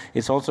beginning.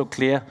 It's also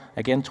clear,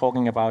 again,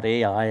 talking about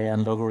AI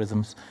and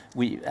algorithms,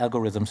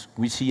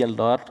 we see a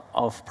lot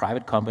of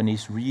private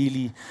companies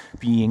really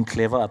being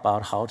clever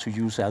about how to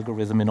use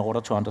algorithm in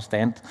order to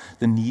understand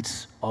the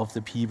needs of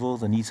the people,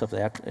 the needs of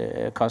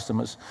their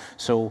customers.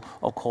 So,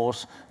 of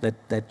course,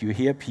 that you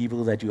hear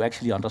people, that you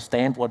actually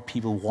understand what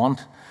people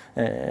want.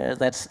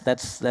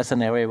 That's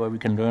an area where we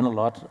can learn a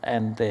lot,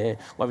 and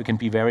where we can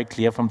be very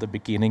clear from the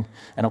beginning.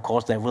 And of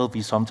course, there will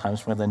be some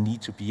times where there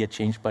need to be a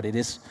change, but it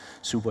is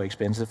super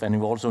expensive, and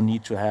we also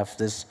need to have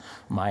this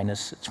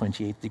minus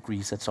 28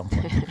 degrees at some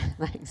point.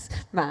 Thanks.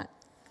 Matt?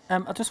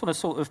 I just want to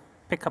sort of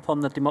pick up on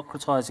the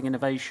democratizing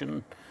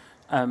innovation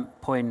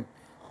point.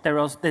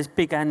 There's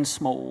big and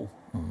small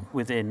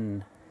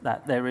within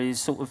that. There is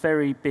sort of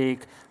very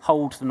big,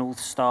 hold the North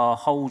Star,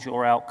 hold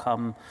your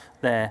outcome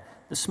there.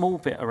 The small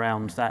bit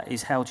around that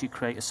is, how do you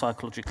create a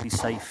psychologically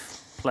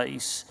safe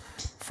place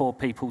for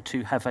people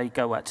to have a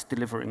go at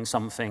delivering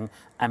something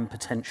and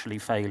potentially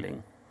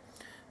failing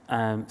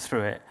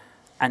through it.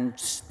 And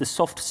the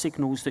soft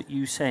signals that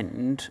you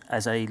send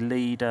as a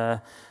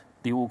leader,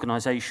 the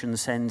organisation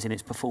sends in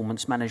its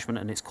performance management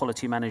and its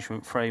quality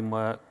management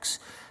frameworks,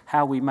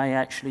 how we may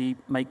actually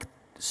make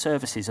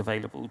services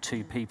available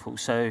to people.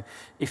 So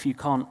if you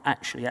can't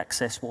actually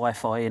access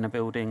Wi-Fi in a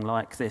building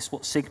like this,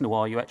 what signal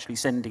are you actually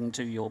sending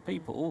to your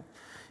people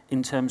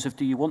in terms of,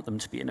 do you want them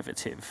to be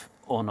innovative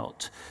or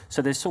not?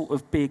 So there's sort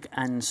of big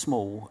and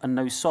small, and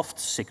those soft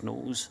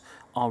signals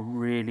are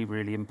really,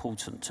 really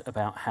important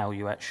about how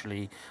you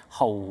actually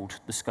hold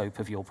the scope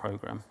of your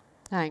programme.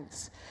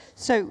 Thanks.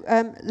 So,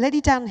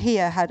 lady down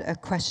here had a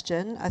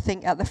question, I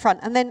think, at the front.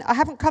 And then I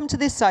haven't come to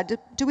this side.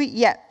 Do we?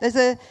 Yeah, there's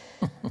a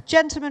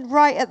gentleman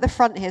right at the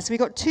front here. So we've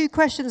got two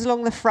questions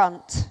along the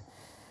front.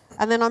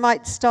 And then I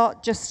might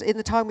start just in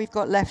the time we've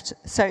got left.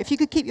 So if you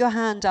could keep your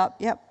hand up.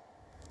 Yep.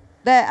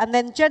 There. And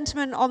then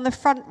gentleman on the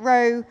front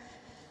row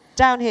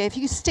down here. If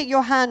you could stick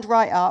your hand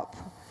right up.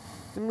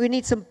 And we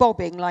need some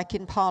bobbing like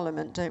in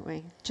Parliament, don't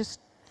we? Just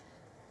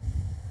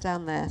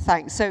down there,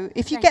 thanks. So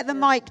if you get the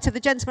mic to the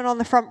gentleman on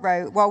the front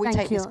row while we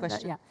take this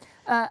question.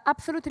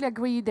 Absolutely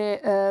agree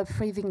the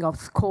phrasing of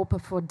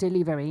scope for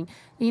delivery.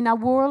 In a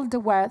world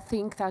where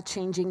things are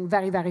changing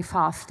very, very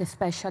fast,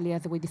 especially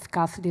as we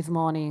discussed this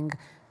morning,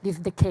 this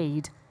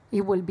decade,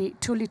 it will be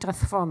truly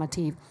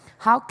transformative.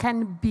 How can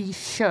we be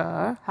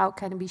sure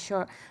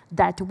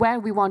that where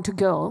we want to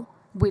go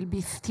will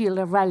be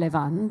still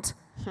relevant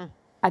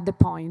at the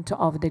point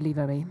of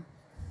delivery?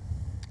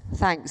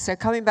 Thanks. So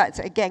coming back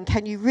to, again,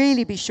 can you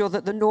really be sure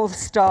that the North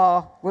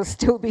Star will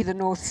still be the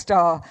North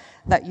Star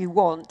that you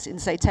want in,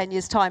 say, 10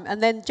 years' time?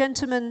 And then,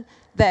 gentlemen,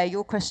 there,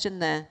 your question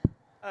there.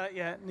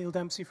 Yeah, Neil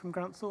Dempsey from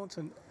Grant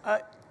Thornton.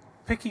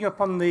 Picking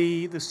up on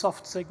the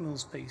soft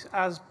signals piece,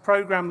 as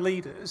programme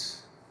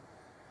leaders,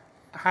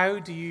 how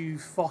do you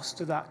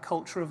foster that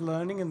culture of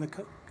learning and the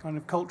kind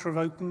of culture of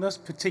openness,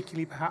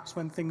 particularly perhaps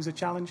when things are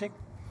challenging?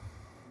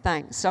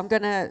 Thanks. So I'm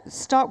going to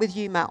start with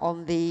you, Matt,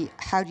 on the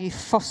how do you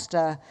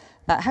foster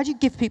that? How do you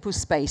give people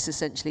space,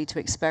 essentially, to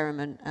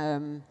experiment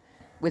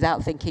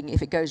without thinking,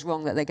 if it goes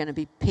wrong, that they're going to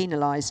be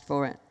penalised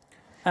for it?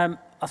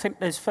 I think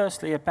there's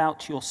firstly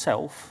about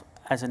yourself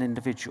as an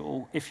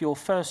individual. If your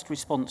first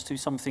response to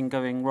something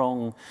going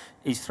wrong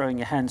is throwing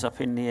your hands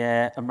up in the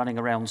air and running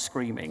around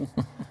screaming,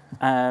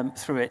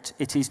 through it,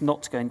 it is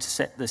not going to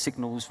set the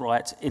signals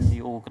right in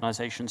the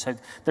organisation. So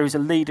there is a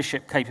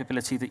leadership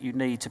capability that you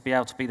need to be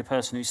able to be the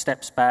person who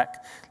steps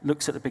back,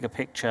 looks at the bigger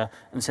picture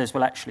and says,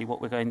 well, actually,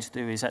 what we're going to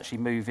do is actually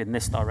move in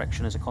this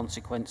direction as a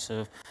consequence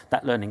of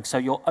that learning. So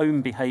your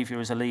own behaviour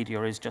as a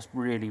leader is just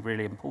really,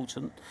 really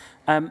important.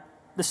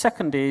 The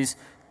second is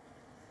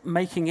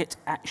making it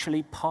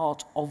actually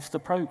part of the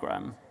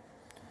programme.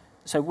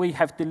 So we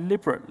have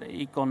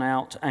deliberately gone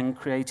out and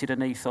created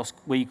an ethos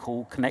we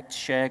call Connect,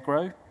 Share,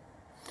 Grow,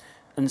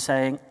 and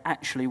saying,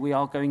 actually, we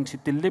are going to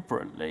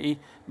deliberately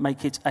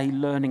make it a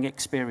learning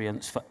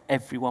experience for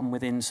everyone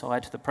within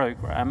inside the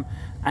programme,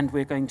 and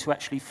we're going to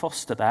actually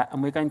foster that,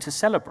 and we're going to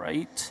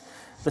celebrate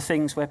the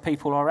things where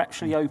people are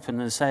actually open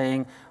and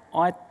saying,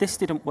 this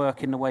didn't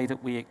work in the way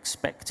that we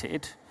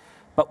expected,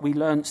 but we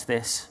learnt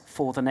this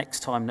for the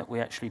next time that we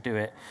actually do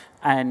it,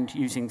 and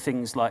using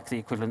things like the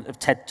equivalent of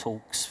TED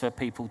Talks for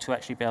people to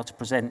actually be able to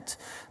present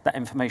that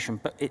information.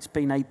 But it's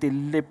been a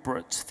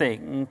deliberate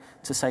thing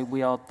to say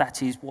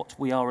that is what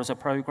we are as a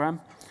programme.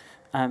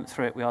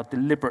 Through it, we are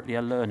deliberately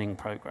a learning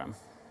programme.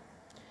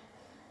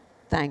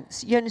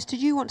 Thanks. Jonas,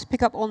 did you want to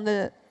pick up on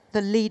the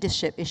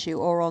leadership issue,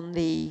 or on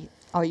the,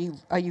 are you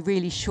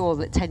really sure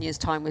that 10 years'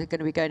 time we're going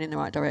to be going in the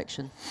right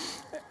direction?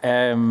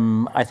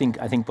 I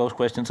think both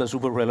questions are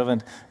super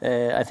relevant.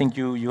 I think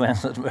you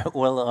answered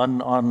well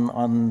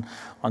on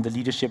the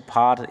leadership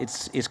part.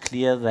 It's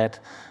clear that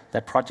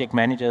project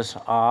managers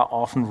are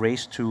often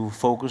raised to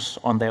focus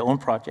on their own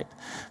project,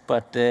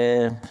 but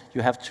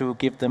you have to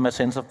give them a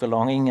sense of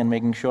belonging and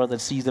making sure they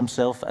see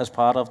themselves as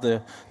part of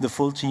the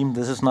full team.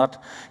 This is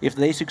not, if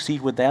they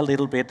succeed with their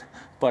little bit,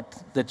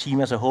 but the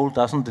team as a whole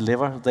doesn't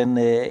deliver, then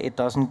it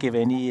doesn't give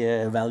any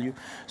value.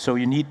 So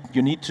you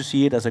need to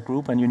see it as a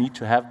group, and you need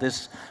to have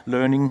this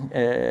learning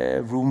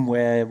room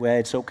where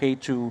it's okay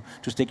to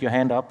stick your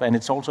hand up, and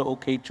it's also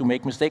okay to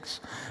make mistakes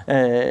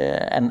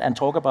and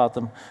talk about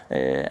them.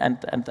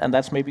 And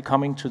that's maybe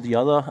coming to the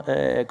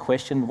other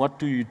question: what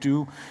do you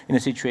do in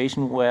a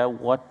situation where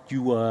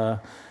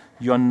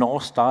your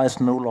North Star is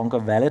no longer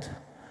valid?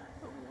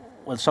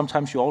 Well,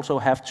 sometimes you also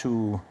have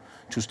to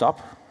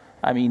stop.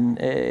 I mean,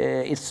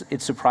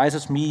 it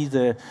surprises me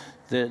the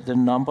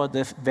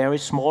very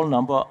small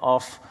number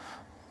of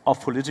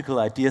political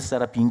ideas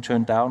that are being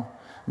turned down.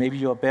 Maybe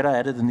you're better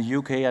at it in the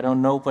UK, I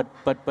don't know,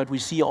 but we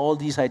see all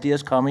these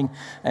ideas coming,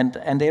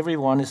 and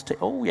everyone is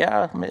oh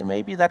yeah,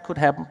 maybe that could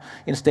happen,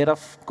 instead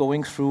of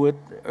going through it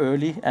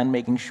early and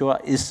making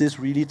sure, is this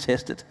really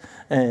tested?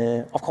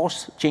 Of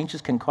course,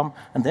 changes can come,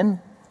 and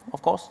then,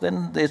 of course,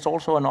 then there's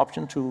also an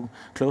option to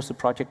close the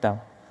project down.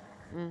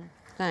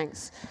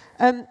 Thanks.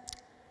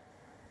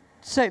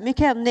 So,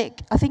 Mikael,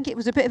 Nick, I think it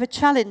was a bit of a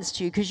challenge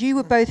to you, because you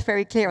were both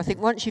very clear. I think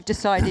once you've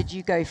decided,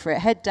 you go for it.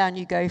 Head down,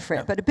 you go for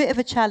it. But a bit of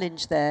a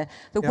challenge there.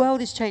 The world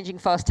is changing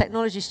fast.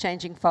 Technology is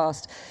changing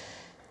fast.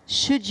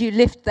 Should you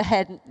lift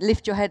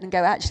your head and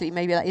go, actually,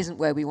 maybe that isn't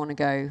where we want to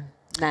go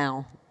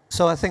now?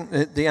 So I think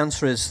the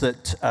answer is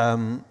that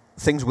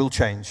things will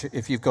change.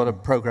 If you've got a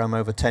program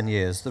over 10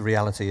 years, the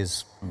reality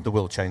is the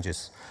world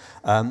changes.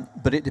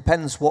 But it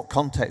depends what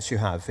context you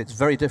have. It's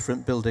very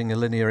different building a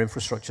linear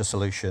infrastructure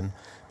solution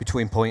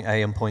between point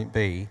A and point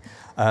B.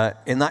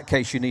 In that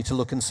case, you need to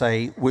look and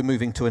say, we're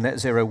moving to a net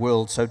zero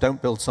world, so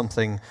don't build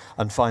something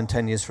and find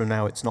 10 years from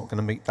now it's not going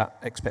to meet that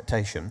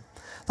expectation.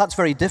 That's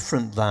very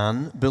different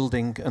than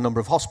building a number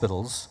of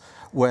hospitals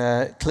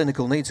where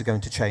clinical needs are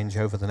going to change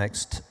over the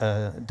next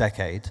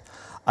decade,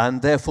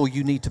 and therefore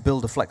you need to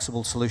build a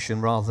flexible solution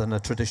rather than a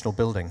traditional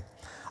building.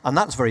 And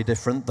that's very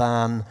different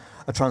than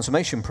a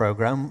transformation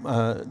program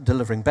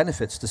delivering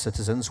benefits to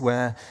citizens,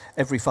 where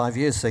every 5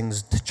 years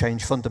things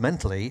change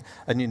fundamentally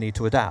and you need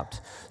to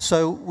adapt.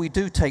 So we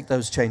do take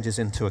those changes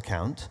into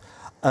account.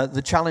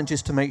 The challenge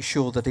is to make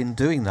sure that in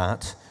doing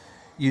that,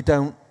 you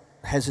don't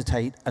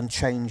hesitate and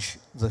change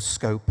the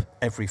scope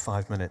every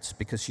 5 minutes,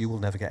 because you will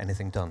never get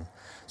anything done.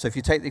 So if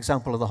you take the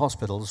example of the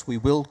hospitals, we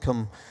will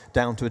come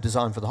down to a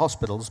design for the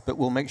hospitals, but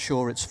we'll make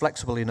sure it's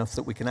flexible enough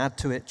that we can add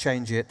to it,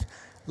 change it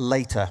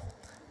later.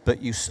 But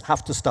you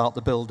have to start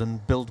the build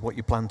and build what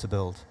you plan to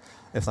build,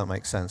 if that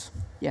makes sense.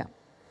 Yeah.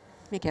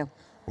 Mikael.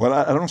 Well,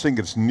 I don't think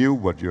it's new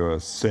what you're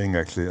saying,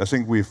 actually. I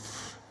think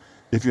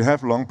if you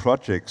have long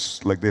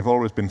projects, like they've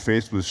always been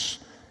faced with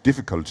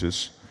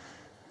difficulties,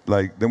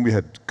 like then we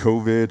had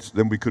COVID,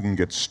 then we couldn't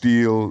get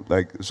steel,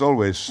 like there's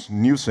always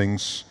new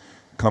things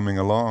coming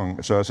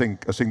along. So I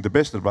think the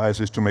best advice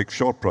is to make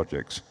short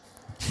projects.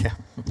 Yeah.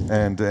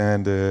 And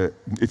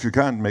if you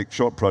can't make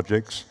short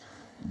projects,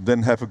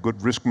 then have a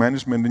good risk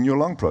management in your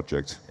long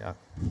project. Yeah.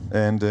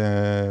 And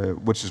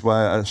which is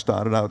why I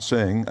started out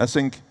saying,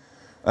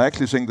 I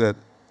actually think that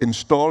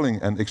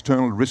installing an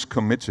external risk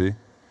committee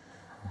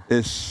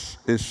is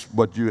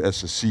what you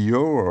as a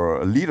CEO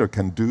or a leader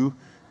can do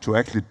to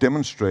actually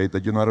demonstrate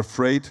that you're not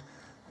afraid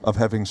of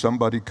having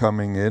somebody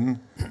coming in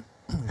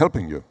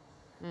helping you.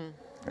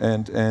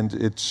 And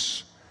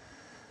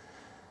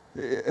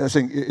I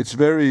think it's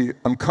very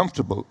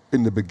uncomfortable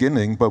in the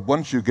beginning, but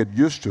once you get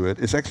used to it,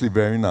 it's actually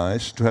very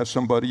nice to have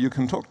somebody you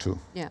can talk to.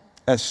 Yeah.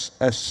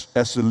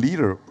 as the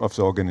leader of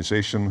the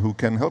organization who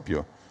can help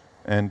you.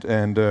 And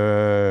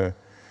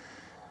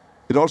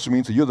it also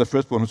means that you're the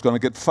first one who's going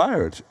to get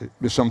fired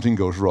if something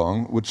goes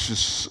wrong, which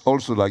is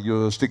also like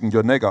you're sticking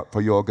your neck out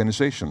for your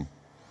organization.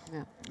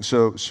 Yeah.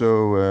 So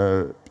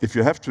if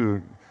you have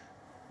to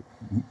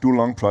do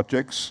long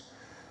projects,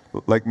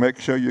 like make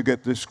sure you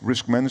get this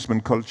risk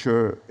management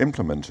culture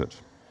implemented.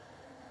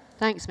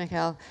 Thanks,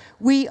 Mikhail.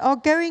 We've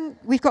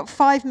got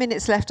 5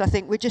 minutes left, I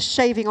think. We're just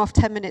shaving off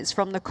 10 minutes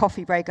from the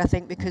coffee break, I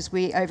think, because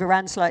we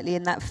overran slightly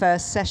in that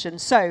first session.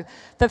 So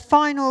the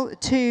final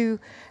two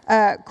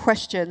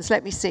questions,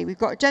 let me see. We've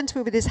got a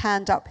gentleman with his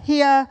hand up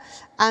here,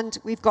 and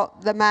we've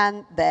got the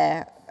man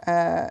there.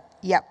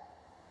 Yep.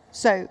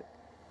 So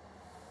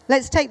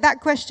let's take that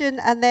question,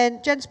 and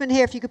then, gentlemen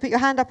here, if you could put your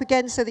hand up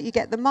again so that you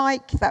get the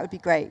mic, that would be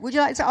great. Would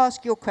you like to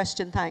ask your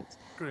question? Thanks.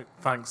 Great,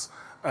 thanks.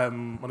 My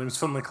name is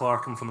Finlay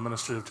Clark. I'm from the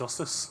Ministry of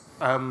Justice.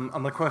 And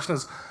my question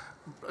is,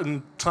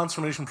 in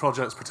transformation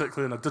projects,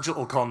 particularly in a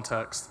digital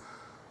context,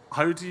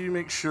 how do you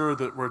make sure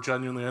that we're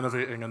genuinely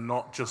innovating and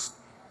not just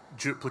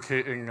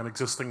duplicating an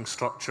existing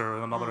structure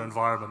in another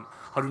environment?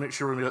 How do we make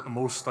sure we get the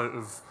most out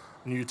of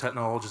new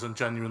technologies and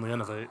genuinely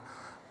innovate?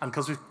 And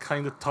because we've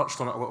kind of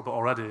touched on it a little bit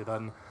already,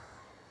 then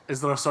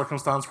is there a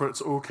circumstance where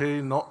it's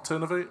okay not to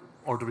innovate?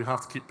 Or do we have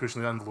to keep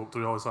pushing the envelope? Do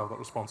we always have that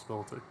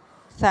responsibility?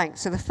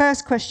 Thanks. So the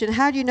first question,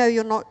 how do you know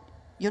you're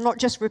not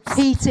just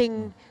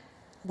repeating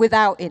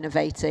without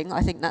innovating?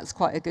 I think that's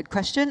quite a good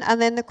question. And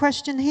then the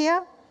question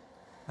here.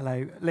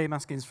 Hello, Liam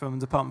Askins from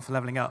the Department for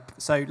Levelling Up.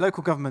 So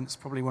local government's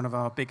probably one of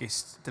our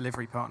biggest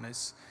delivery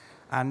partners.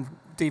 And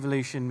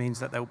devolution means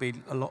that there will be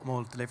a lot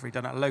more delivery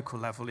done at a local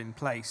level in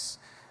place.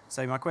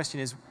 So my question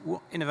is,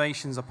 what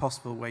innovations are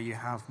possible where you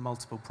have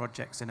multiple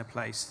projects in a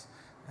place,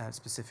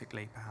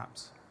 specifically,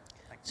 perhaps?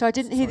 Thanks. So I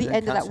didn't hear the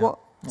end of that. What?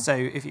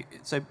 So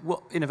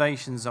what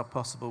innovations are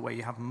possible where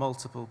you have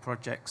multiple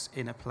projects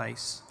in a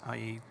place,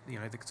 i.e., the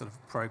sort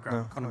of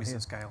program economies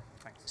of scale?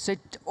 Thanks. So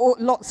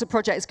lots of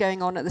projects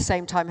going on at the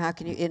same time. How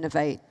can you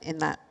innovate in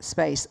that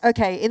space?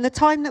 Okay, in the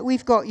time that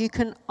we've got, you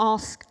can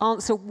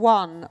answer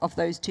one of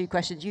those two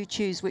questions. You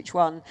choose which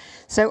one.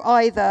 So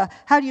either,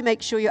 how do you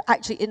make sure you're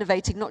actually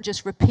innovating, not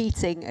just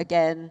repeating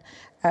again?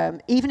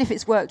 Even if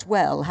it's worked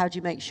well, how do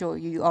you make sure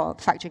you are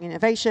factoring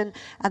innovation?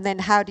 And then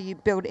how do you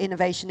build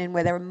innovation in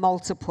where there are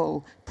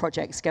multiple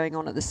projects going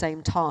on at the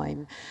same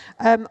time?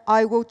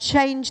 I will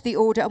change the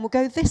order and we'll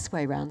go this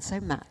way round.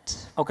 So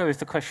Matt. I'll go with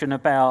the question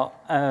about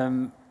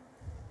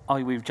are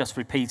we just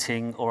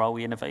repeating or are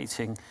we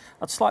innovating?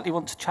 I'd slightly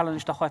want to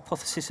challenge the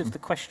hypothesis of the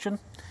question.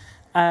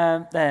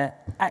 They're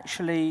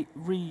actually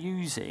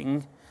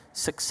reusing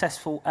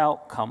successful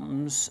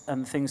outcomes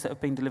and things that have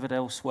been delivered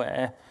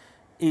elsewhere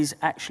is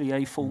actually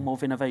a form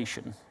of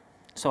innovation.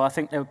 So I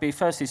think there would be,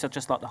 firstly, so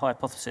just like the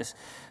hypothesis.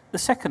 The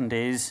second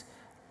is,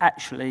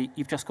 actually,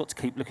 you've just got to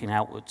keep looking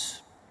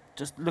outwards.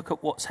 Just look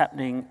at what's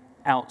happening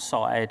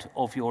outside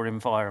of your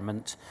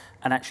environment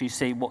and actually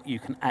see what you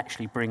can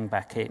actually bring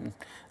back in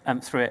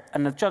through it.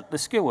 And the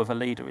skill of a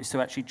leader is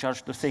to actually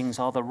judge the things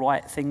are the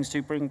right things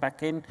to bring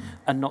back in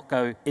and not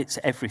go, it's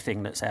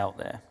everything that's out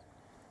there.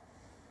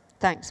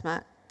 Thanks,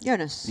 Matt.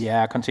 Jonas.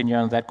 Yeah, continue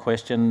on that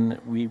question.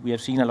 We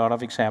have seen a lot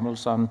of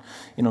examples on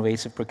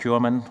innovative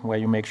procurement where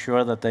you make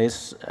sure that there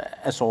is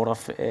a sort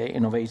of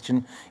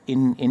innovation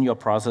in your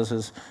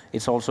processes.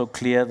 It's also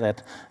clear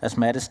that, as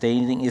Matt is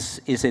stating,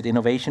 is it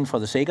innovation for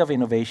the sake of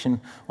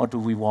innovation, or do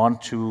we want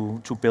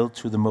to build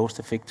to the most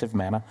effective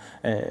manner?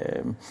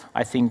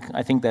 I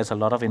think there's a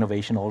lot of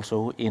innovation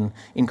also in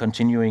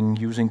continuing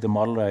using the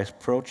modularized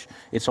approach.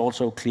 It's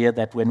also clear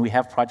that when we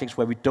have projects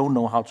where we don't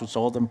know how to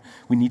solve them,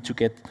 we need to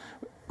get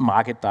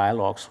market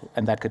dialogues,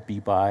 and that could be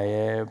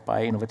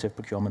by innovative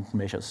procurement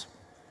measures.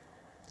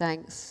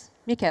 Thanks.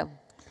 Mikhail.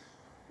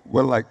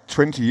 Well, like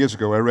 20 years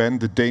ago, I ran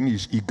the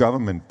Danish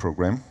e-government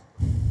program,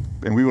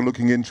 and we were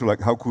looking into like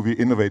how could we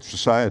innovate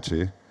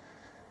society.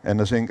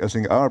 And I think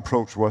our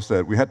approach was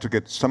that we had to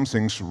get some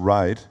things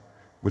right,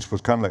 which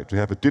was kind of like to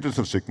have a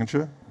digital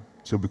signature,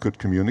 so we could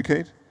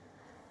communicate,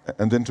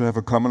 and then to have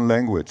a common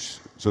language,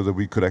 so that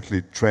we could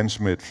actually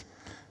transmit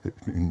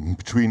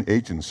between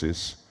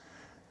agencies.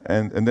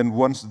 And then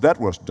once that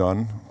was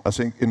done, I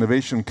think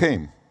innovation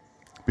came,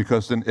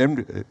 because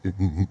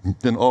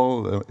then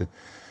all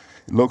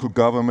local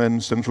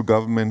governments, central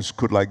governments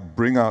could like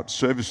bring out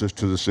services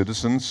to the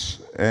citizens,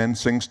 and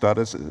things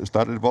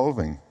started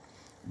evolving.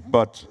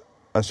 But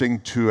I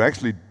think to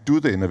actually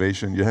do the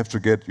innovation, you have to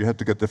get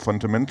the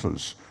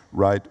fundamentals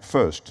right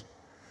first.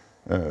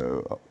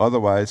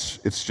 Otherwise,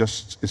 it's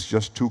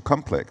just too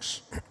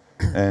complex.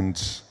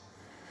 And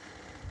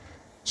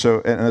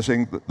I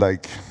think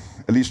like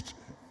at least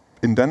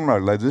in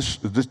Denmark, like this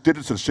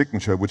digital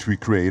signature which we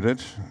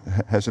created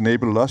has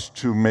enabled us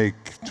to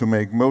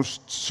make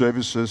most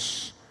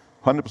services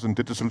 100%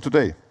 digital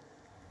today.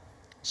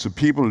 So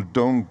people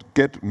don't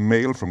get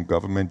mail from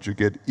government, you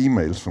get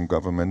emails from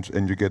government,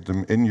 and you get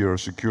them in your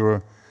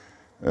secure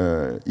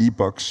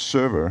e-box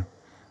server,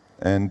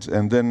 and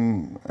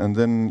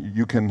then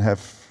you can have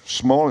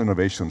small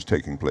innovations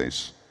taking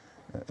place.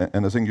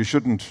 And I think you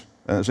shouldn't.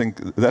 And I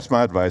think that's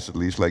my advice, at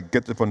least, like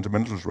get the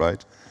fundamentals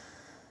right,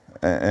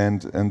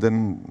 and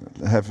then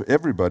have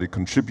everybody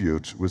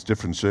contribute with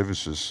different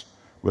services,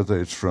 whether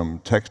it's from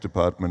tax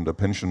department or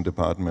pension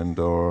department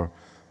or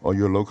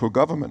your local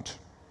government.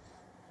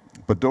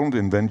 But don't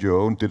invent your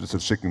own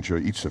digital signature,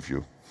 each of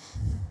you.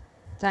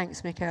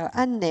 Thanks, Mikko.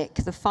 And Nick,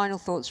 the final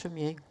thoughts from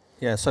you.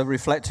 Yeah, so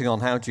reflecting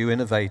on how do you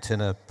innovate in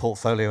a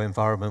portfolio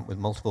environment with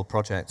multiple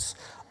projects,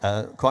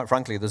 quite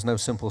frankly, there's no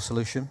simple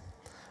solution.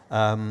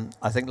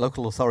 I think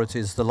local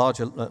authorities, the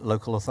larger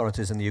local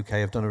authorities in the UK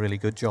have done a really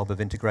good job of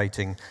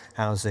integrating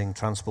housing,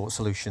 transport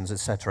solutions,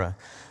 etc.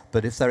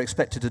 But if they're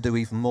expected to do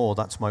even more,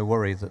 that's my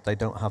worry, that they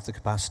don't have the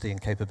capacity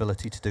and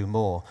capability to do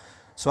more.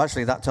 So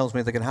actually that tells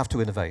me they're going to have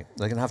to innovate.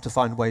 They're going to have to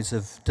find ways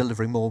of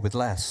delivering more with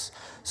less.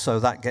 So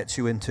that gets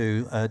you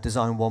into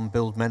design one,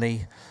 build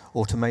many,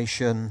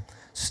 automation,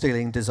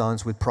 stealing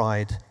designs with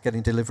pride,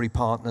 getting delivery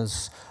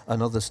partners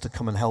and others to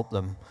come and help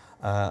them.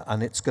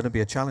 And it's going to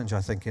be a challenge,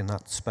 I think, in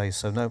that space.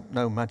 So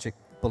no magic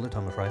bullet,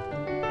 I'm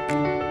afraid.